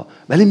وایساده ها،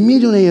 ولی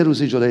میدونه یه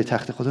روزی جلوی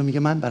تخت خدا، میگه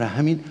من برای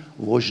همین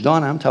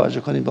وجدانم.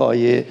 توجه کنید به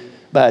آیه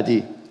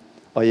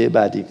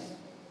بعدی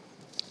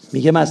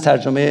میگه، من از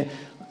ترجمه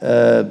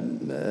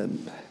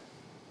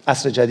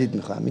عصر جدید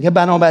میخوام، میگه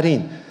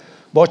بنابراین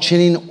با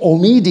چنین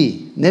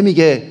امیدی،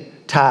 نمیگه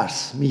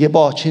ترس، میگه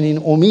با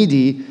چنین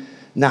امیدی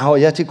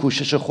نهایت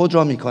کوشش خود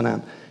را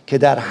میکنم که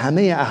در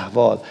همه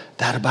احوال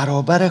در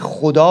برابر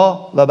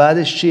خدا و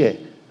بعدش چیه؟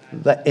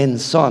 و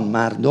انسان،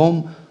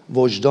 مردم،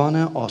 وجدان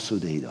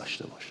آسوده‌ای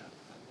داشته باشن.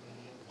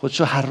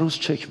 خودشو هر روز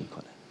چک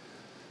میکنه.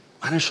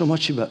 من شما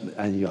چی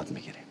یاد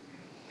میگیریم؟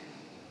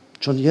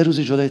 چون یه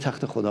روزی جلوی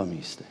تخت خدا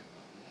میسته،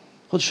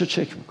 خودشو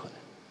چک میکنه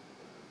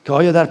که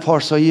آیا در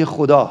پارسایی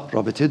خدا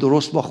رابطه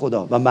درست با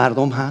خدا و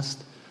مردم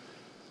هست؟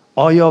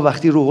 آیا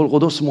وقتی روح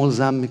القدس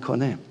ملزم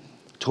میکنه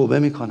توبه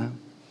میکنم؟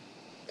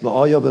 و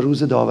آیا به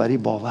روز داوری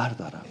باور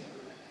دارم؟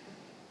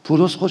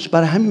 پولس خودش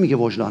برای همین میگه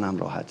وجدانم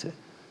راحته.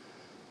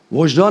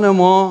 وجدان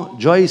ما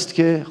جایی است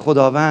که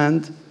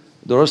خداوند،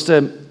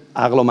 درسته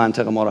عقل و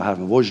منطق ما رو حرف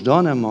می‌زنه،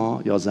 وجدان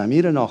ما یا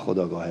ضمیر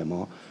ناخودآگاه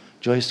ما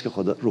جایی است که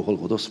روح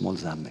القدس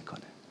ملزم میکنه.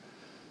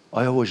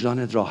 آیا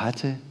وجدانت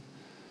راحته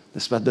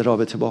نسبت به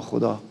رابطه با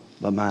خدا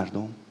و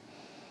مردم؟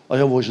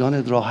 آیا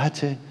وجدانت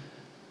راحته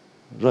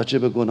راجع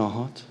به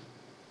گناهات؟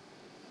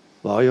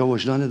 و آیا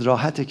وجدانت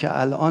راحته که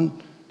الان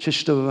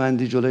چشتو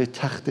ببندی جلوی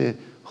تخت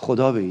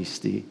خدا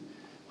بایستی،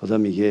 خدا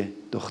میگه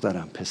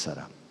دخترم،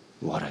 پسرم،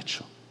 وارد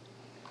شو؟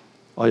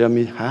 آیا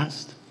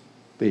هست؟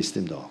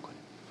 بایستیم دعا کنیم.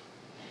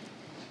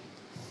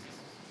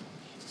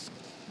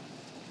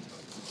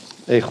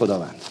 ای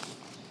خداوند،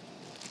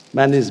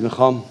 من نیز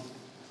میخوام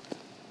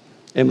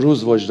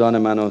امروز وجدان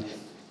منو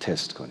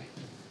تست کنی.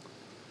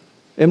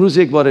 امروز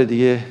یک بار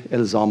دیگه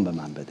الزام به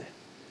من بده.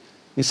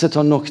 این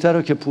 3 نکته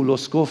رو که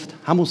پولس گفت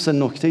همون 3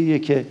 نکته‌ایه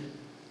که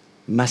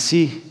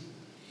مسیح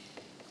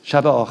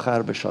شب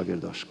آخر به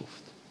شاگرداش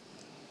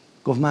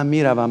گفت من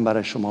میروم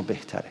برای شما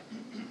بهتره،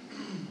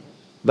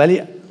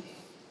 ولی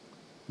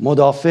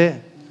مدافع،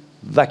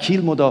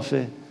 وکیل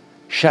مدافع،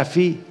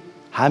 شفیع،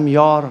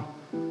 همیار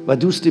و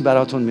دوستی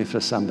براتون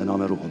میفرستم به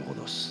نام روح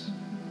القدس.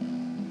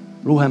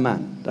 روح من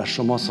در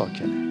شما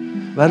ساکنه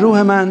و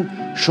روح من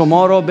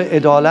شما را به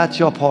عدالت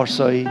یا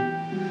پارسایی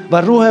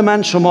و روح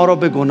من شما را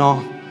به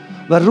گناه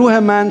و روح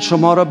من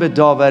شما را به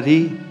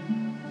داوری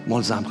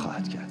ملزم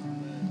خواهد کرد.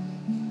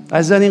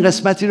 از این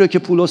قسمتی رو که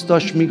پولس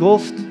داشت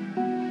میگفت،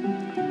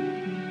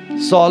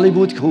 سالی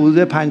بود که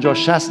حدود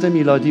 50-60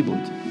 میلادی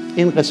بود.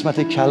 این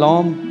قسمت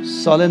کلام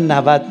سال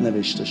 90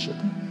 نوشته شده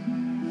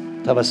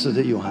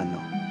توسط یوحنا.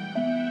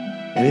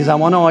 یعنی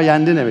زمان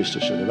آینده نوشته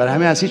شده، برای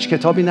همین از هیچ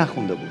کتابی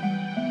نخونده بود.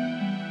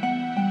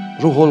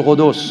 روح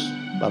القدس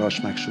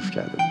براش مکشوف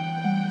کرده بود.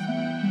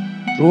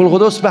 روح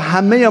القدس به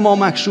همه ما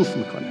مکشوف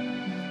میکنه،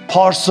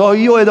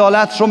 پارسایی و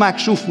عدالت رو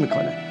مکشوف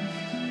میکنه.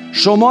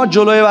 شما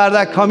جلوی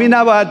وردکامی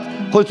نباید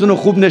خودتون رو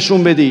خوب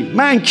نشون بدی.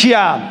 من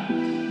کیم؟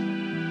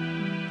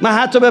 من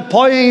حتی به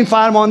پای این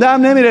فرمانده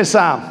هم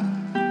نمیرسم.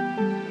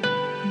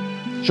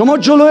 شما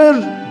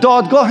جلوی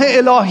دادگاه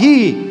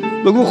الهی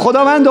بگو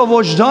خداوندا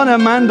وجدان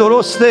من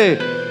درسته،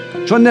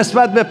 چون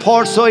نسبت به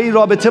پارسایی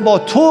رابطه با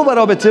تو و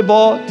رابطه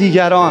با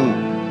دیگران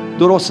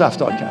درست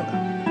رفتار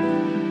کردم.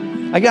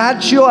 اگه هر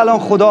چی رو الان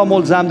خدا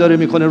ملزم داره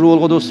میکنه،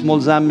 روح القدس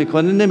ملزم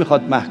میکنه،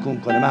 نمیخواد محکوم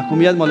کنه.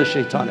 محکومیت مال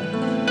شیطانه.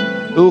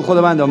 بگو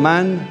خداوندا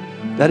من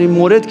در این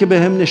مورد که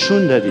بهم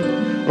نشون دادی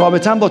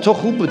رابطه‌ام با تو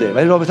خوب بوده،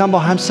 ولی رابطه‌ام با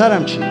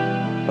همسرم چی؟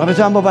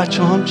 رابطه‌ام با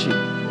بچه‌هام چی؟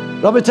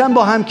 رابطه‌ام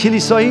با هم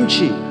کلیساییم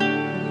چی؟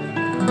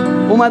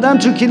 اومدم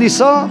تو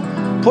کلیسا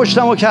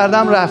پشتمو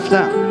کردم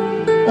رفتم.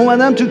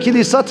 اومدم تو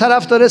کلیسا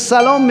طرف داره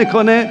سلام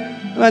میکنه،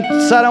 من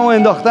سرمو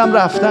انداختم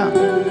رفتم.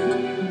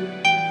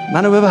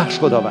 منو ببخش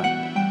خداوند،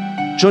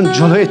 چون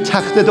جلوی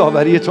تخت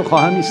داوری تو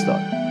خواهم ایستاد.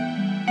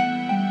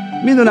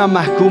 میدونم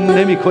محکوم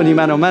نمی کنی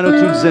منو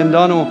تو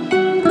زندان و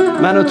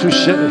منو تو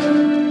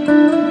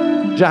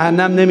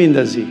جهنم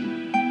نمیندازی،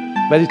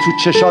 ولی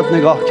تو چشات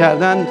نگاه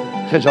کردن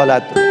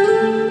خجالت داره.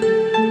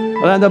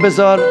 خداوندا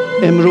بذار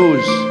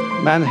امروز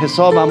من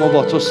حسابمو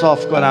با تو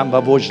صاف کنم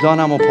و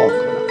وجدانمو پاک کنم.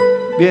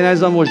 بیاین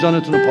عزیزان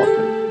وجدانتون رو پاک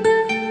کنید.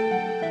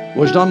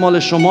 وجدان مال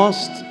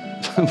شماست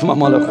و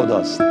مال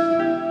خداست.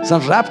 اصلا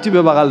ربطی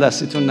به بغل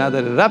دستیتون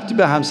نداره، ربطی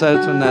به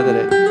همسرتون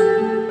نداره،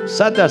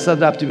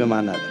 100% ربطی به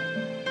من نداره.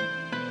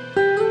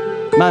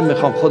 من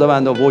میخوام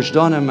خداوندا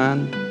وجدان من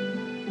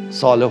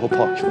صالح و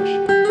پاک باشه.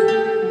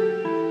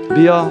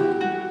 بیا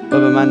و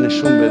به من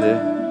نشون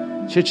بده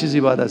چه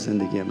چیزی باید از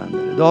زندگی من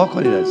بره. دعا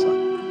کنید عزیزان.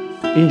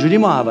 اینجوری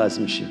ما عوض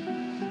میشیم.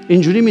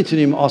 اینجوری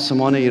میتونیم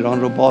آسمان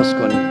ایران رو باز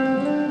کنیم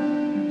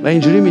و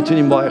اینجوری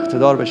میتونیم با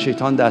اقتدار به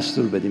شیطان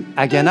دستور بدیم.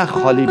 اگه نه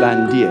خالی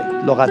بندیه.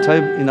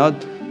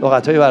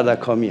 لغتهای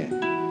وردکامیه.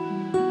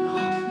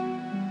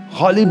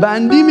 خالی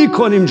بندی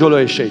میکنیم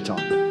جلوی شیطان.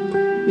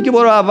 میگه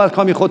برو اول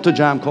کامی خودتو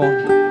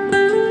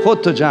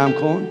جمع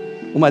کن.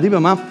 اومدی به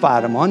من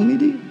فرمان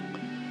میدی؟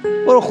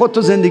 برو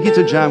خودتو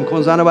زندگیتو جمع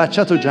کن، زن و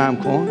بچه‌تو جمع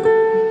کن،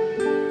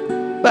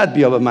 بعد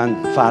بیا به من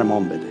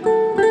فرمان بده.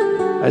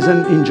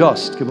 عزیزان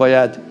اینجاست که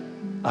باید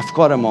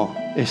افکار ما،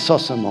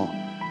 احساس ما،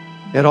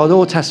 اراده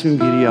و تصمیم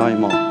گیری های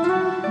ما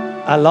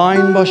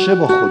الاین باشه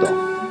با خدا.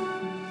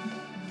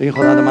 بگید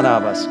خداوند من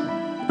عوض کن.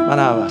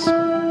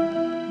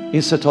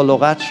 این 3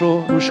 لغت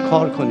رو روش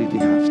کار کنید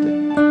این هفته.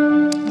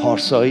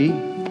 پارسایی،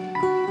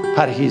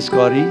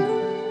 پرهیزگاری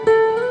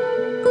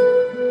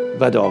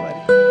و داوری.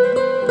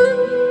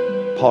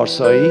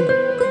 پارسایی،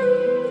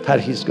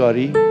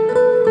 پرهیزگاری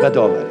و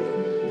داوری.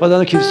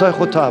 خداوند کلیسای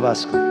خودت رو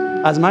عوض کن.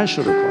 از من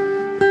شروع کن.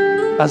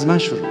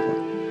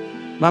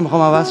 من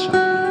میخوام عوض شم.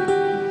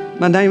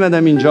 من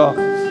نیومدم اینجا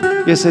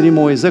یه سری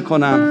موعظه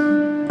کنم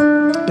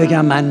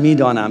بگم من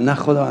میدانم. نه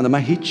خداوند، من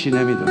هیچی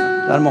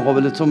نمیدونم. در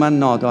مقابل تو من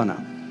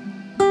نادانم.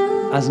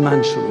 از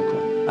من شروع کن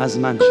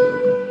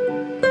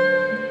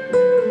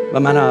و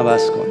منو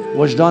عوض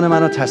کن. وجدان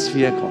منو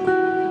تصفیه کن.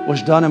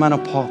 وجدان منو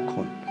پاک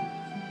کن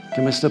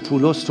که مثل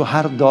پولس تو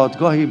هر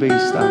دادگاهی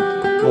بایستم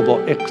و با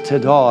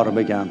اقتدار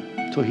بگم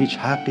تو هیچ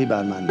حقی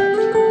بر من نداری.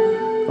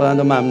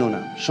 خداوند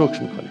ممنونم.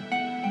 شکر میکنیم.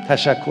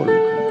 تشکر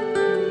میکنیم.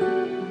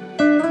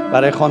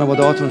 برای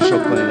خانواده‌هاتون شکر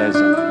کنید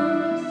عزیزان.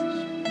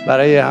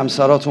 برای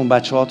همسراتون،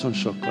 بچه‌هاتون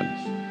شکر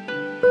کنید.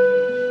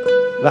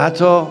 و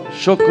حتی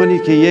شکر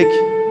کنید که یک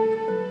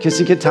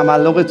کسی که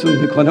تملقتون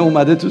میکنه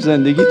اومده تو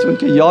زندگیتون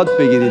که یاد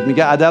بگیرید.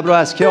 میگه ادب رو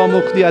از که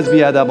آموختی؟ از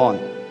بی‌ادبان.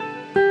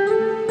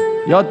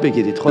 یاد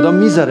بگیرید. خدا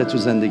میذاره تو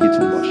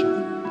زندگیتون باشه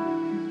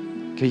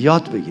که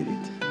یاد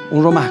بگیرید.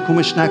 اون رو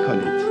محکومش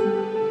نکنید.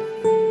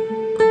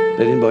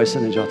 برین باعث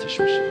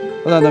نجاتش بشید.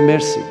 خدا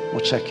مرسی.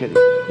 متشکریم.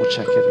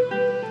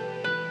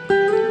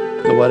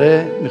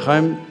 دوباره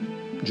میخوایم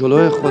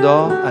جلوی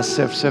خدا از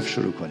 0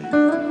 شروع کنیم.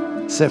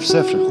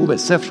 0 خوبه.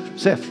 0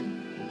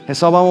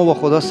 حسابمو با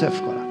خدا 0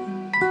 کنم.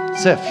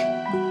 0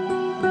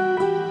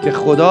 که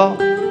خدا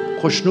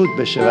خوشنود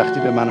بشه وقتی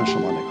به من و شما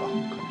نگاه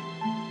میکنه.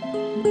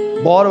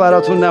 بار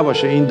براتون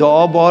نباشه این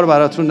دعا،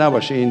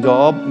 این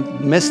دعا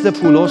مثل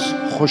پولس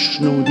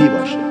خوشنودی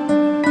باشه.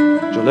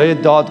 جلوی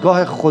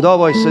دادگاه خدا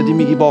وایسادی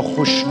میگی با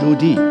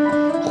خوشنودی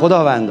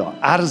خداوندا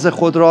عرض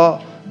خود را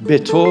به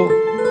تو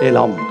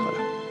اعلام میکنم.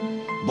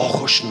 با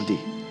خوشنودی،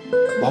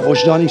 با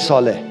وجدانی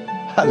صالح.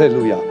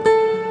 هللویا.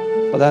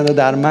 خداوندا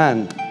در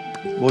من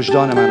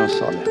وجدان منو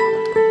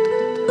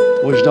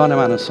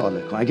صالح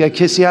کن. اگر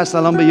کسی هست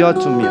الان به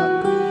یادتون میاد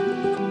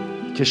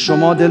که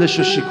شما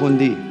دلشو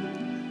شکوندی،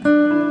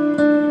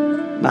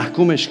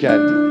 محکومش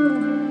کردی،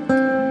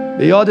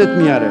 به یادت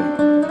میاره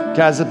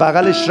که از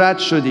بغلش رد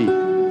شدی،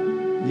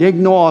 یک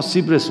نوع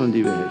آسیب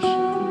رسوندی بهش،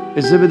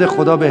 اجازه بده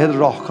خدا بهت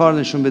راهکار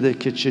نشون بده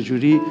که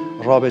چجوری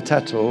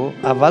رابطتو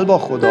اول با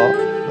خدا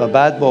و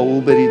بعد با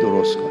او بری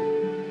درست کنی.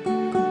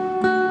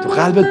 تو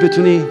قلبت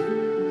بتونی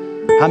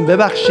هم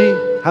ببخشی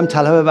هم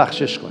طلب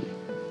بخشش کنی.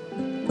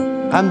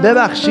 هم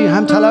ببخشی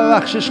هم طلب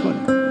بخشش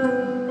کنی.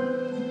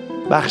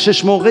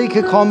 بخشش موقعی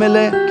که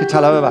کامله که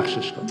طلب بخشش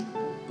کنی.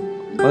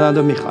 خداوند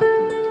میخواد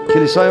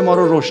کلیسای ما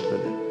رو رشد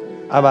بده،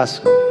 عوض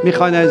کن.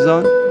 میخواین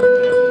عزیزان؟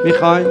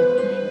 میخواین؟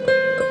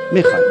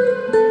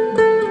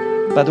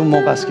 بعد اون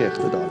موقع است که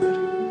اقتدار داری،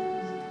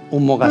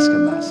 اون موقع است که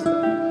مست داری.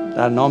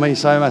 در نام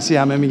عیسی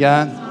مسیح همه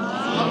میگن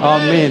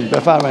آمین.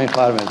 بفرمایید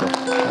خواهر مهدی.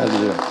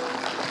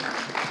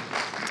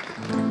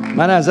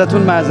 من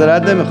ازتون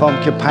معذرت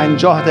نمیخوام که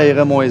 50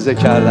 دقیقه موعظه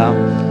کردم.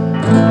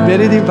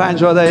 برید این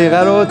 50 دقیقه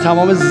رو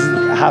تمام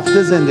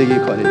هفته زندگی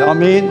کنید.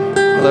 آمین.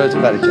 خدا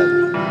بهتون برکت بده.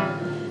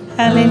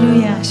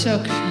 هللویا. شکر.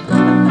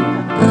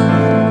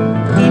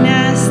 این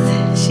است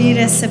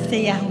شیر سبت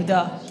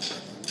یهودا.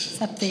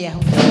 سبت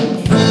یهودا.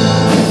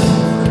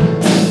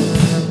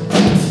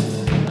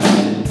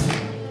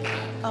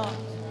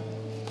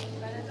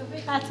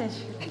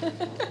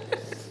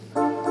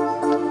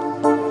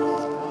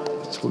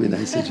 خوبی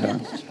نیستی جان؟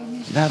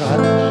 نه راحت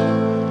باش.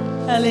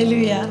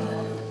 هللویا.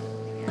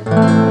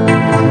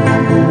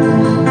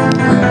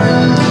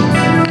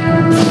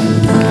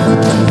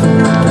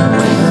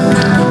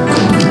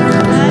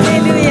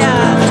 هللویا.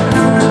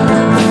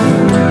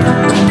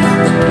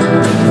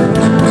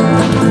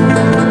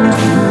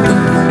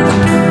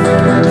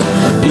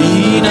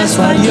 این از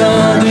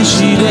فریاد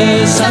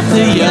شیر سبت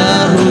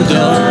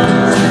یهودا،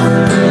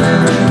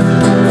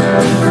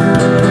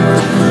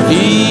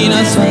 این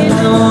از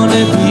فریاد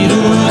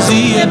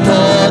پیروزی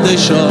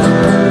پادشاه،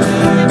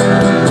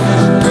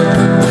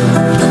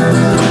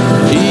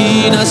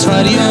 این از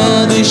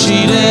فریاد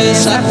شیر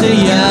سبت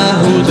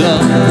یهودا،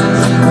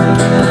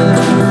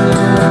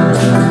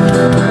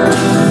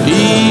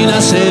 این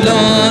از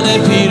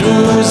اعلان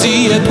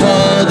پیروزی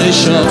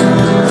پادشاه.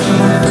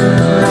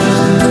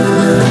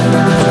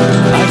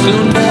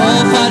 اکنون با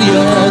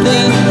فریاد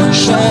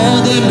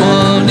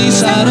شادمانی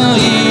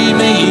سراییم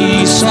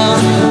عیسی،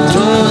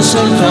 تو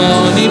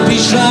سلطانی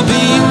پیش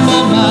رویم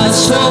با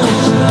مستو،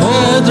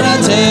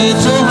 قدرت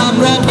تو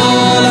همراه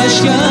با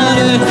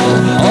لشکر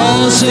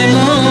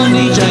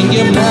آسمانی،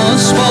 جنگ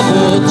ماست با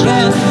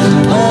قدرت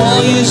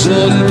های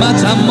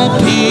ظلمت، اما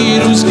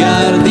پیروز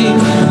کردیم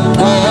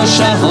با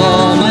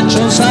شهامت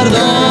چون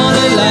سردار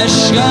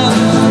لشکر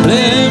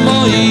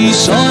ما.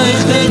 عیسی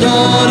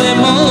اقتدار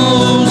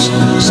ماست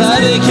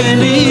سر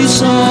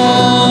کلیسا.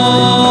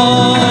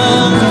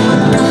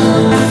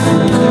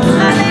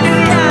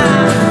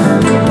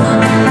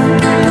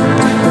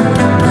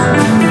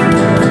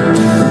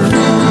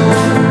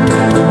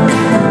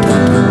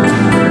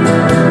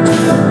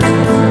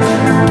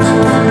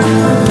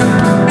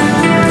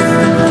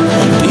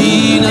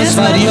 این از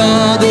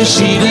فریاد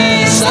شیر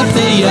سبت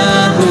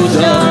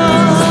یهودا،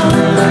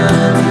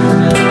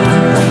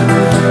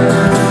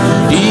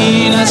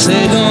 این از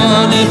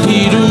اعلان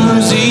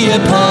پیروزی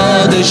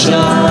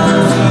پادشاه،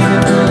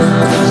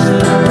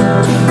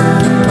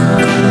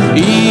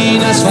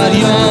 این از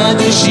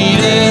فریاد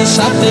شیر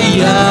سبت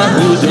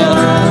یهودا،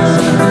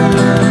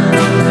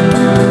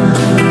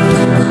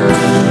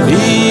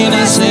 این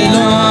از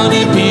اعلان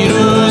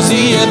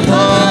پیروزی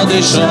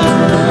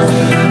پادشاه.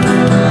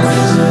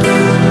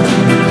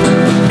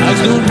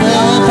 اکنون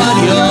با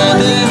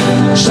فریاد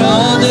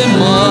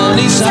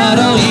شادمانی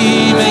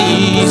سراییم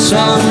عیسی،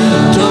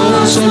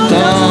 تو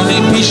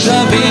سلطانی پیش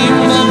رویم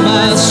با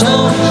مسا،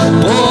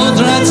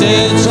 قدرت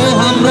تو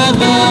همراه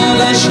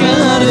با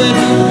لشکر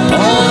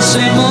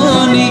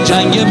آسمانی،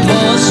 جنگ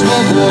باز با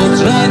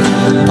قدرت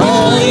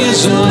های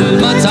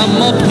ظلمت،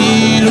 اما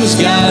پیروز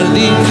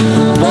کردیم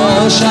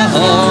با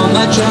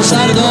شهامت چون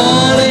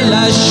سردار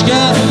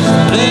لشکر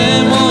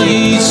ما.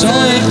 عیسی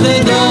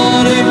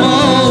اقتدار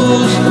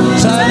ماست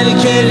سر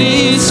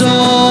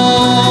کلیسا.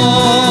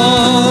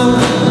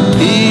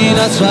 این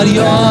از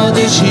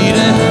فریاد شیر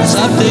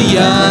سبت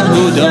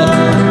یهودا،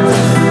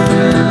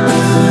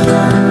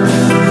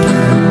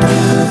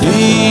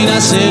 این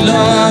از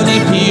اعلان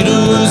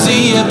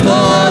پیروزی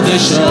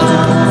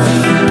پادشاه،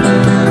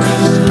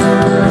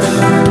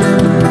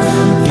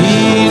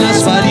 این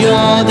از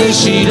فریاد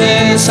شیر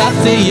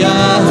سبت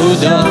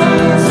یهودا،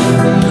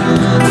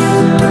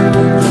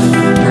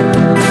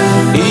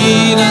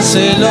 این از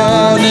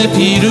اعلان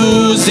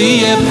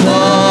پیروزی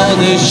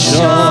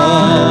پادشاه.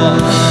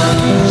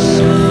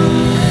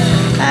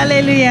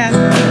 هللویا.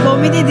 با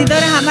امید دیدار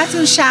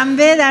همتون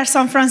شنبه در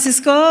سان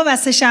فرانسیسکو و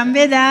سه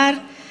شنبه در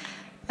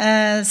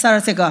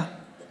ساراتوگا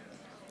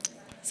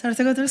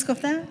درست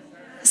گفتم؟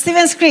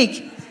 استیونز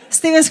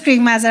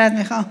کریک معذرت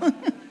میخوام.